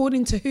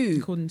 According to who?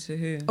 According to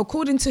who?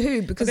 According to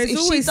who? Because if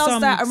she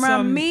does that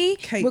around me,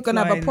 we're going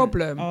to have a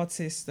problem.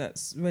 Artist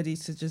that's ready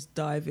to just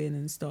dive in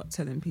and start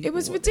telling people. It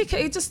was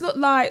ridiculous. It just looked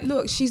like,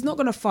 look, she's not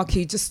going to fuck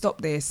you. Just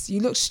stop this. You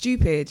look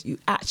stupid. You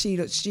actually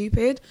look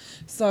stupid.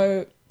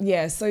 So,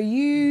 yeah. So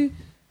you...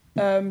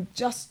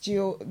 Just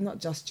Jules, not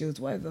Just Jules,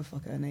 whatever the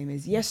fuck her name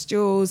is. Yes,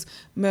 Jules,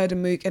 Murder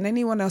Mook, and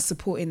anyone else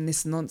supporting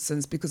this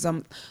nonsense, because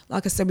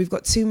like I said, we've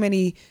got too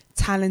many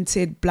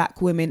talented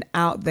black women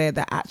out there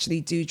that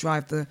actually do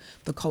drive the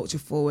culture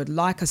forward,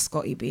 like a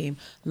Scotty Beam,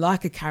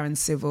 like a Karen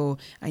Civil,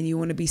 and you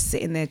want to be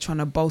sitting there trying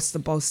to bolster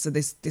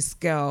this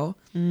girl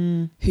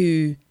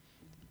who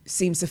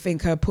seems to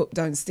think her poop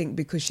don't stink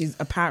because she's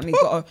apparently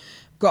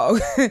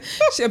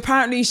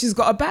she's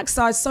got a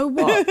backside. So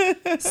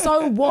what?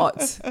 So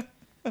what?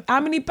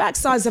 How many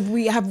backsides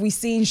have we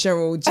seen,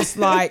 Cheryl? Just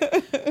like,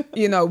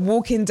 you know,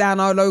 walking down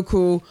our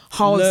local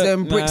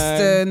Harlesden,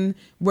 Brixton,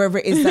 wherever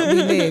it is that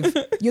we live.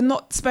 You're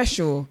not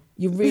special.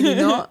 You're really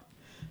not.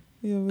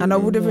 Really, and I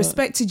would have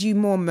respected you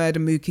more, Murder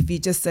Mook, if you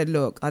just said,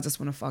 look, I just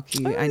want to fuck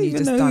you, and you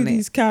just done it. I don't even know who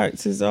these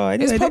characters are.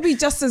 Anyway, it's probably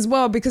just as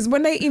well, because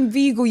when they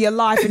inveigle your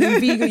life and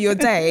inveigle your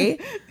day,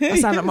 I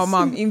sound like my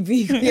mum,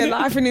 inveigle your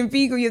life and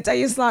inveigle your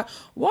day, it's like,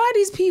 why are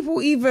these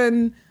people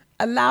even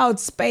allowed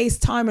space,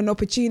 time and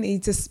opportunity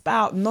to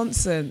spout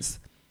nonsense?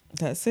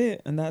 That's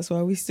it. And that's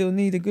why we still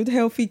need a good,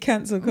 healthy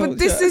cancel culture. But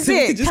this is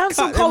it.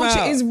 Cancel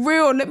culture is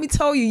real. Let me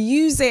tell you,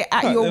 use it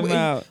at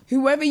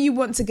whoever you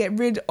want to get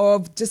rid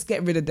of, just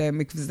get rid of them,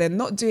 because they're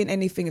not doing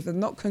anything. If they're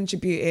not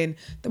contributing,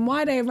 then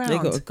why are they around? They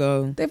got to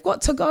go. They've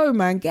got to go,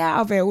 man. Get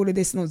out of here, all of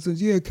this nonsense.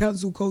 Yeah,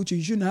 cancel culture,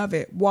 you shouldn't have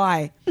it.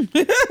 Why?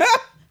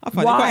 I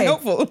find it quite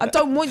helpful. I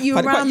don't want you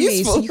around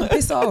me, so you can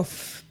piss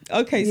off.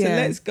 Okay, so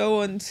let's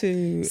go on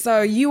to...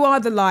 So You Are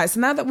the Light.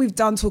 So now that we've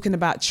done talking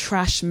about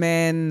trash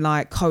men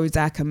like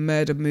Kodak and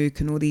Murder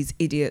Mook and all these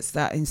idiots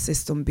that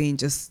insist on being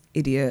just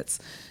idiots,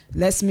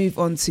 let's move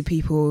on to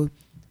people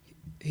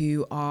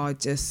who are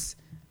just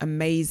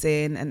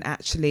amazing and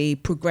actually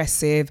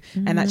progressive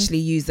and actually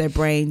use their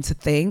brain to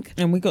think.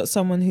 And we got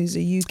someone who's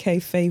a UK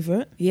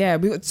favourite. Yeah,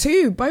 we got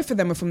two. Both of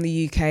them are from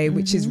the UK,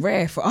 which is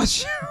rare for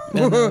us.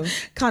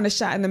 Kind of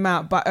shouting them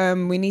out. But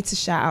we need to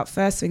shout out,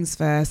 first things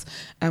first,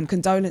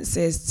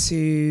 condolences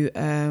to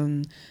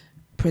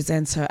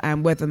presenter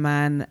and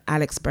weatherman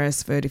Alex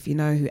Beresford. If you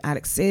know who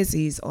Alex is,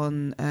 he's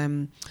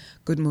on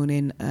Good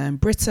Morning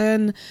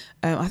Britain.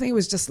 I think it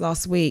was just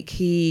last week,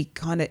 he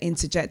kind of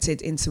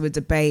interjected into a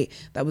debate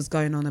that was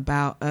going on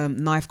about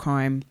knife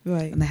crime.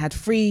 Right. And they had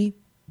three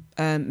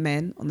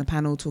men on the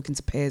panel talking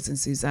to Piers and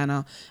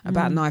Susanna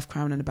about Knife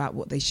Crown and about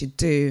what they should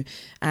do.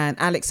 And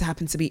Alex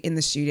happened to be in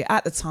the studio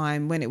at the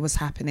time when it was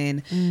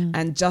happening.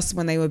 And just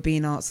when they were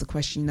being asked the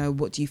question,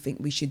 what do you think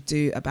we should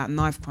do about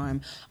knife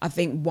crime? I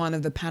think one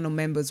of the panel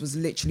members was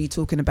literally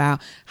talking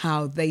about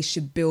how they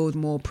should build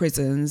more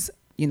prisons,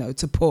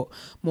 to put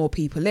more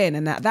people in.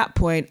 And at that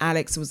point,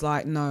 Alex was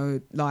like,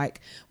 no,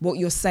 like what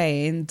you're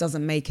saying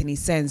doesn't make any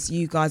sense.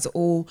 You guys are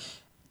all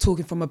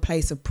talking from a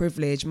place of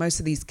privilege. Most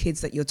of these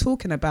kids that you're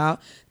talking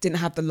about didn't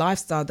have the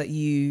lifestyle that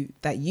you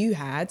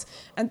had,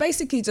 and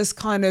basically just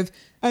kind of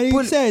they're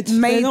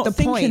not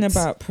thinking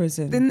about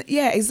prison. Then,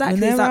 yeah,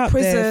 exactly. When they're out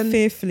prison there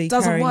fearfully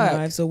carrying work.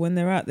 knives, or when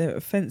they're out there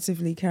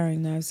offensively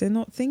carrying knives, they're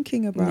not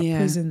thinking about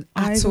prison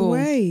at either all.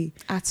 way.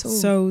 At all.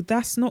 So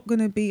that's not going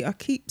to be. I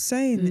keep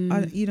saying,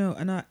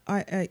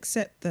 I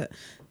accept that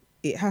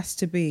it has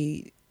to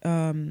be,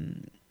 a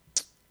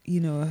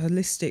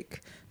holistic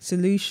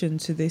solution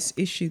to this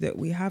issue that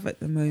we have at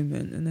the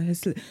moment, and a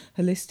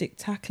holistic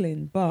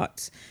tackling.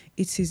 But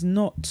it is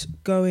not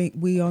going.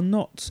 We are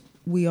not,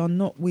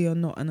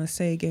 and I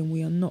say again,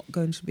 we are not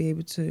going to be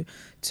able to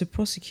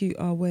prosecute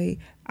our way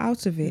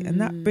out of it.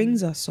 And that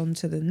brings us on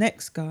to the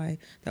next guy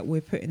that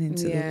we're putting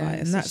into the light,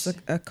 and that's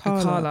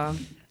Akala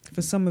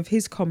for some of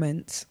his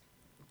comments.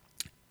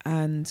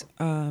 And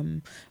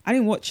I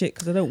didn't watch it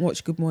because I don't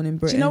watch Good Morning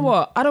Britain. Do you know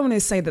what? I don't want to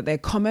say that they're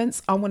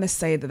comments. I want to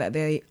say that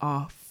they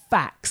are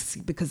facts,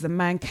 because the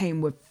man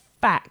came with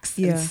facts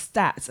and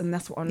stats, and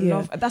that's what I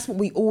love. That's what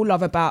we all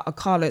love about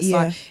Akala. It's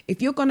like,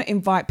 if you're going to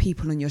invite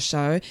people on your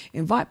show,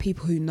 invite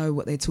people who know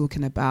what they're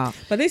talking about.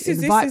 But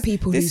invite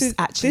people who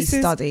actually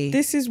study.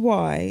 This is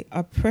why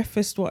I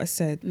prefaced what I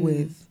said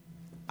with,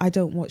 I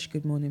don't watch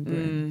Good Morning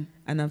Britain.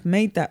 And I've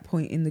made that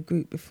point in the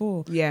group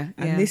before.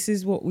 And this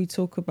is what we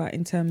talk about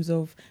in terms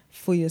of,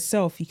 for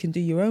yourself, you can do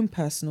your own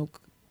personal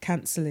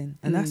cancelling.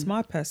 And that's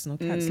my personal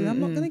cancelling. I'm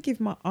not going to give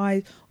my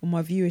eye or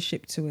my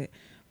viewership to it.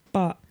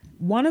 But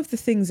one of the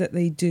things that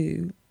they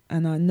do,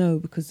 and I know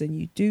because then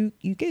you do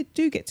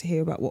get to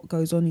hear about what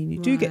goes on, and you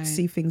do get to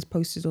see things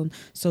posted on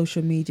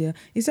social media,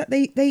 is that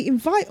they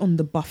invite on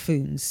the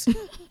buffoons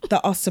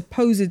that are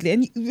supposedly,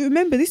 and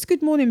remember, this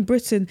Good Morning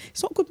Britain,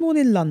 it's not Good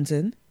Morning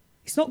London,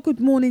 it's not Good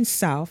Morning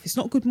South, it's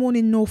not Good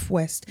Morning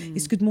Northwest,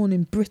 it's Good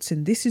Morning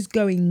Britain. This is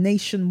going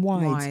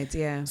nationwide.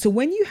 So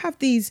when you have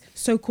these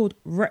so-called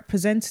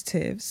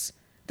representatives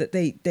that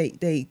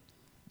they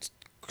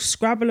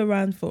scrabble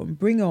around for and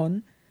bring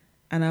on,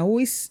 and I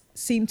always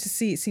seem to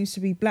see, it seems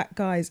to be black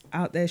guys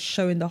out there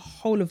showing the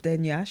whole of their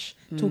nyash,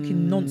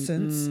 talking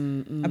nonsense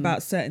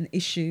about certain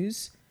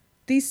issues.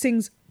 These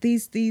things,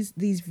 these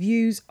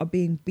views are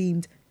being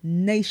beamed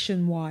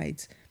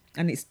nationwide,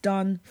 and it's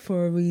done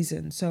for a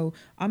reason. So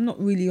I'm not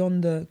really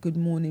on the Good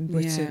Morning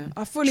Britain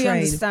I fully train,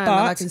 understand, but,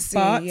 and I can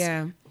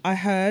see, I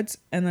heard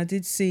and I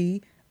did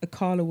see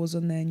Akala was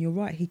on there, and you're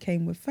right, he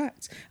came with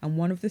facts. And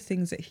one of the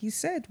things that he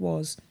said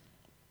was,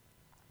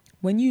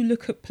 when you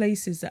look at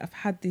places that have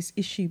had this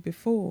issue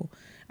before,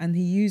 and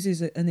he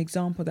uses an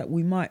example that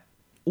we might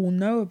all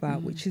know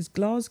about, which is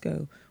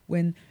Glasgow,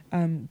 when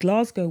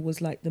Glasgow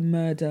was like the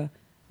murder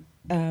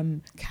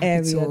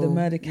area, the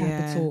murder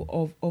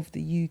capital of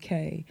the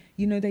UK.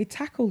 They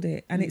tackled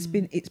it, and it's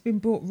been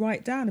brought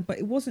right down, but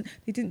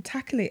they didn't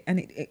tackle it, and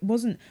it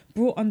wasn't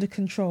brought under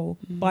control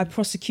by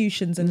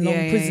prosecutions and long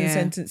prison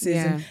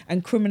sentences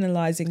and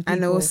criminalising people.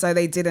 And also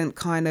they didn't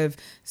kind of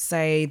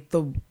say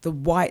the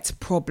white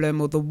problem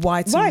or the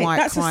white and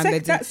white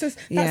crime. That's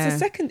a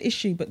second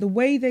issue, but the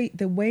way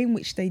in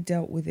which they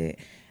dealt with it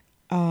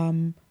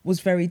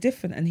was very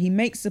different. And he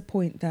makes the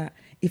point that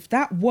if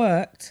that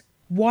worked,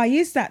 why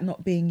is that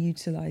not being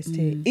utilised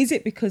here? Is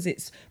it because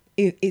it's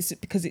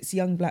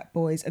young black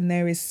boys, and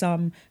there is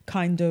some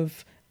kind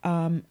of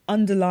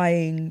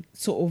underlying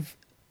sort of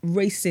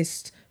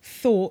racist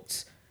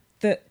thought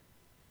that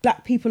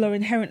black people are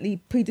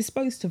inherently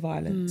predisposed to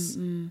violence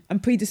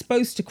and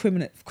predisposed to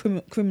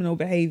criminal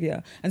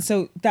behaviour, and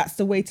so that's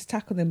the way to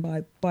tackle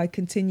them, by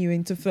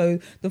continuing to flow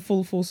the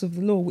full force of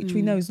the law, which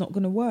we know is not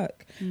going to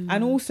work.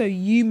 And also,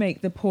 you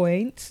make the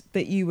point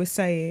that you were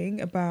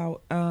saying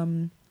about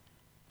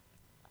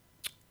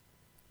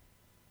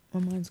my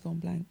mind's gone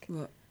blank.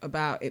 What,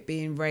 about it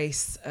being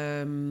race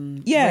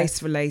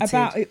related?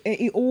 About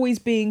it always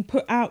being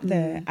put out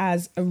there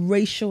as a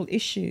racial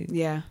issue.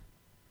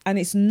 And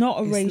it's not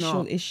a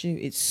racial issue.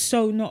 It's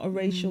so not a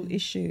racial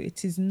issue.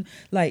 It is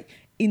like,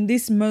 in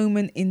this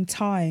moment in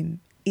time,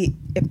 it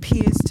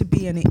appears to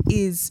be, and it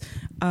is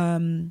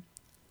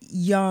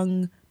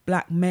young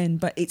black men,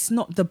 but it's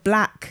not the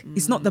black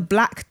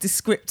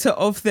descriptor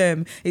of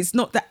them, it's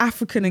not the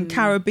African and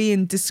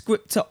Caribbean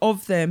descriptor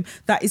of them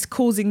that is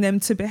causing them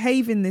to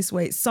behave in this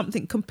way. It's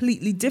something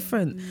completely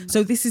different.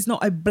 So this is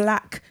not a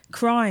black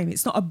crime,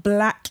 it's not a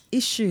black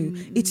issue,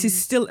 it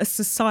is still a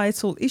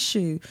societal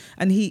issue.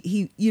 And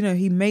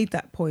he made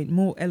that point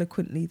more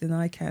eloquently than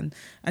I can.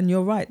 And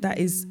you're right, that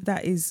is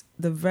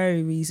the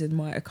very reason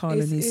why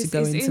Akala needs to go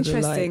into the light. It's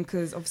interesting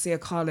because obviously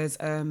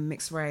Akala's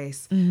mixed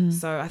race,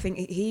 so I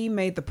think he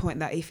made the point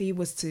that if he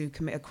was to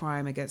commit a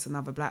crime against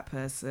another black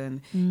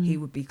person, it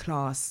would be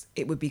classed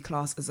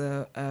as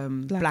a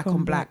black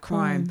on black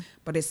crime.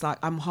 But it's like,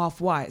 I'm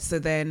half white, so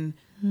then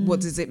what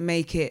does it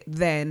make it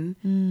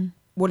then?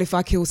 What if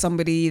I kill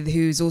somebody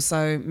who's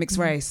also mixed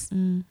race?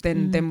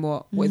 Then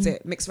what? What is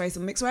it? Mixed race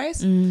on mixed race?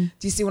 Do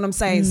you see what I'm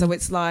saying? So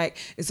it's like,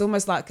 it's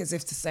almost like as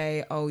if to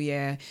say, oh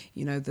yeah,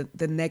 you know,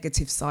 the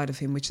negative side of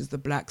him, which is the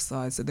black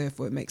side, so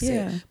therefore it makes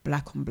it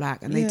black on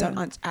black, and they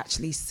don't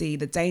actually see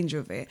the danger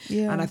of it.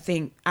 And I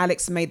think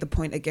Alex made the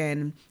point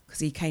again, because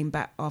he came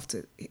back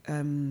after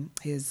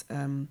his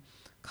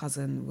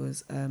cousin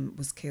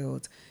was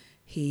killed.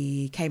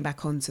 He came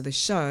back onto the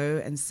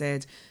show and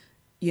said,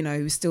 you know,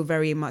 he was still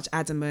very much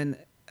adamant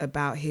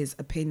about his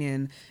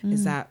opinion,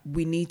 is that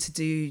we need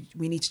to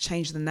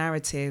change the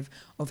narrative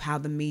of how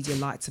the media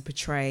like to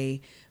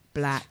portray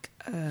black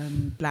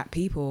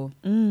people.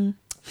 And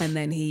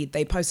then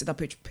they posted up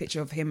a picture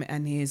of him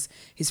and his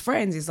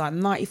friends. He's like,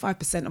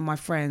 95% of my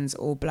friends are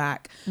all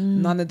black.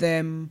 None of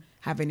them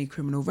have any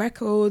criminal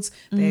records.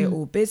 They're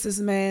all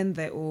businessmen.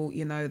 They're all,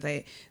 you know,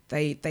 they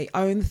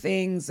own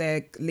things.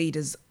 They're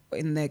leaders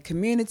in their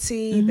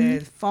community,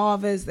 their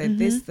fathers, they're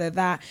this, they're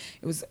that.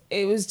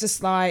 It was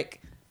just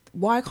like,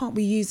 why can't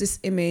we use this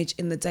image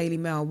in the Daily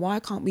Mail? Why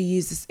can't we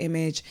use this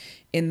image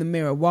in the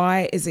Mirror?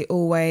 Why is it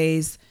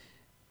always,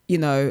 you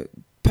know,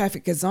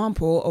 perfect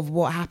example of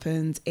what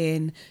happened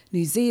in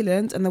New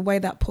Zealand and the way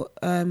that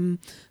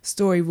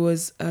story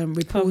was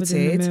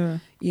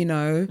reported, you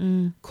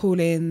know,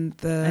 calling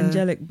the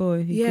angelic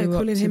boy,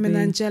 calling him an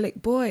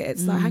angelic boy.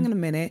 It's like, hang on a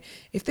minute,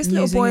 if this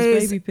little boy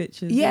is baby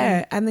pictures,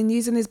 and then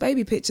using his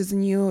baby pictures,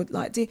 and you're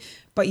like,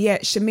 but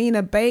yet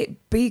Shamina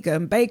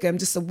Begum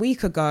just a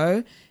week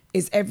ago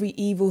is every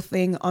evil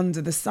thing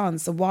under the sun.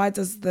 So why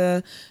does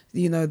the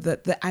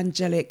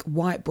angelic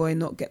white boy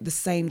not get the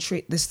same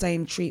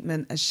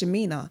treatment as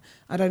Shamina?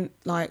 I don't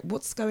like,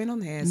 what's going on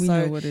here. We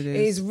know what it is.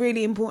 It is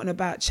really important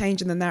about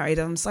changing the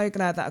narrative. I'm so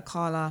glad that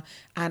Akala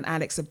and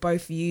Alex have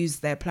both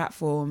used their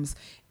platforms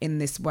in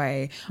this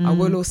way. I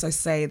will also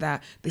say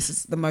that this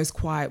is the most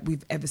quiet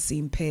we've ever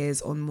seen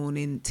Piers on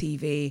morning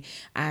TV,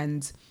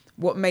 and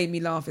what made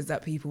me laugh is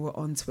that people were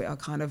on Twitter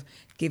kind of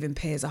giving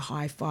Piers a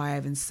high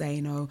five and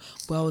saying, oh,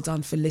 well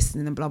done for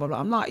listening and blah, blah, blah.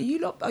 I'm like,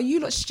 are you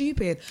lot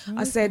stupid?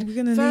 I said, we're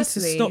going to need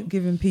to stop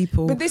giving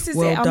people but this is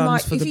well it. I'm done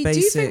like, for do the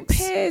basics. you think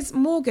Piers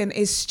Morgan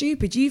is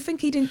stupid? Do you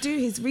think he didn't do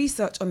his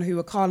research on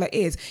who Akala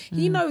is?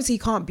 He knows he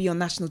can't be on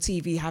national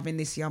TV having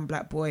this young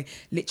black boy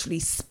literally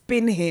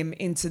spin him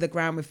into the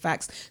ground with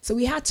facts. So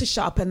we had to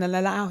shut up and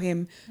allow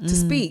him to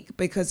speak,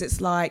 because it's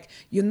like,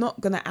 you're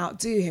not going to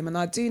outdo him. And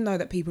I do know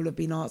that people have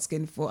been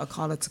asking for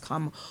Akala to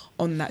come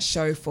on that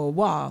show for a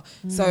while.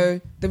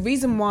 So the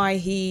reason why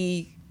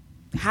he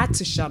had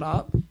to shut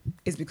up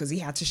is because he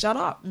had to shut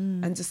up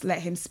and just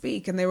let him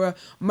speak. And there were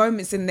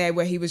moments in there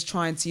where he was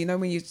trying to, you know,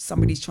 when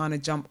somebody's trying to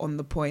jump on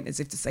the point as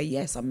if to say,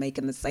 yes, I'm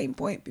making the same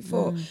point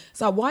before.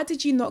 So why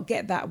did you not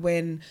get that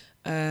when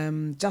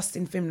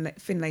Justin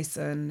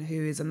Finlayson,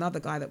 who is another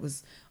guy that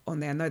was on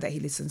there, I know that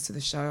he listens to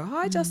the show.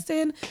 Hi,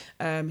 Justin.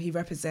 He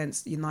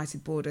represents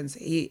United Bordens.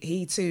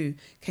 He too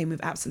came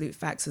with absolute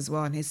facts as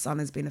well, and his son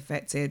has been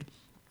affected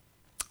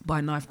by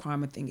knife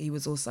crime. I think he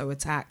was also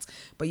attacked,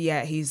 but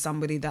yeah, he's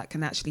somebody that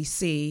can actually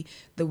see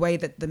the way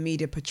that the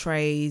media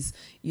portrays,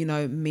 you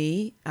know,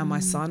 me and my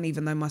son.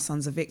 Even though my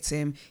son's a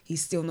victim,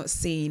 he's still not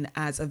seen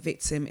as a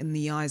victim in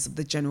the eyes of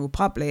the general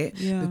public,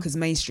 because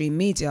mainstream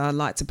media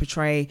like to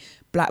portray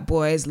black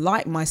boys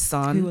like my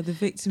son who are the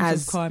victims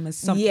of crime as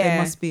something, they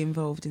must be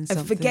involved in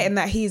something, forgetting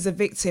that he's a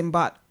victim.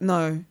 But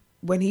no,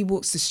 when he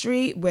walks the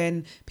street,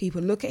 when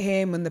people look at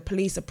him, when the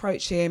police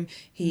approach him,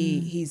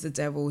 he's the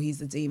devil, he's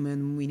the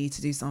demon. We need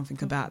to do something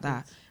about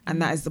that. And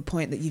that is the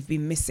point that you've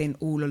been missing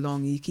all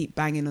along. You keep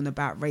banging on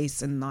about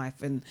race and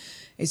knife, and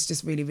it's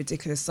just really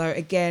ridiculous. So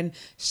again,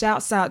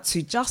 shouts out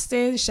to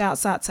Justin,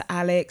 shouts out to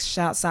Alex,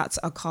 shouts out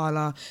to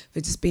Akala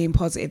for just being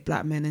positive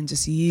black men and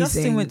just using...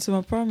 Justin went to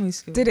my primary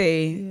school. Did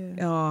he?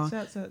 Yeah. Oh.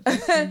 Shouts out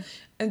Justin.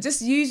 And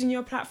just using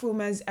your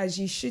platform as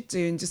you should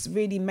do, and just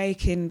really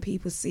making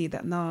people see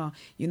that, nah,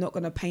 you're not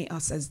going to paint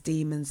us as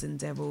demons and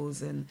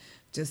devils and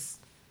just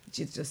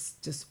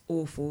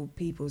awful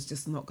people. It's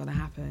just not going to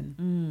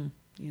happen.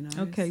 You know.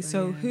 Okay,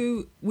 so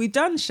who we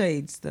done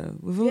shades though?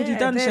 We've already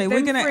done shades.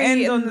 We're gonna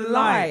end on the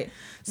light.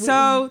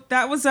 So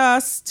that was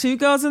us, two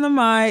girls on the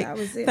mic. That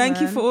was it, Thank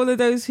you for all of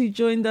those who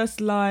joined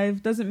us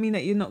live. Doesn't mean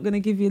that you're not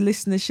gonna give your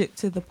listenership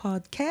to the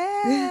podcast.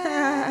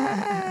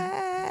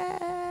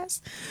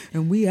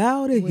 And we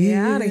out of here. We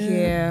out of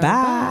here.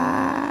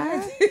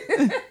 Bye.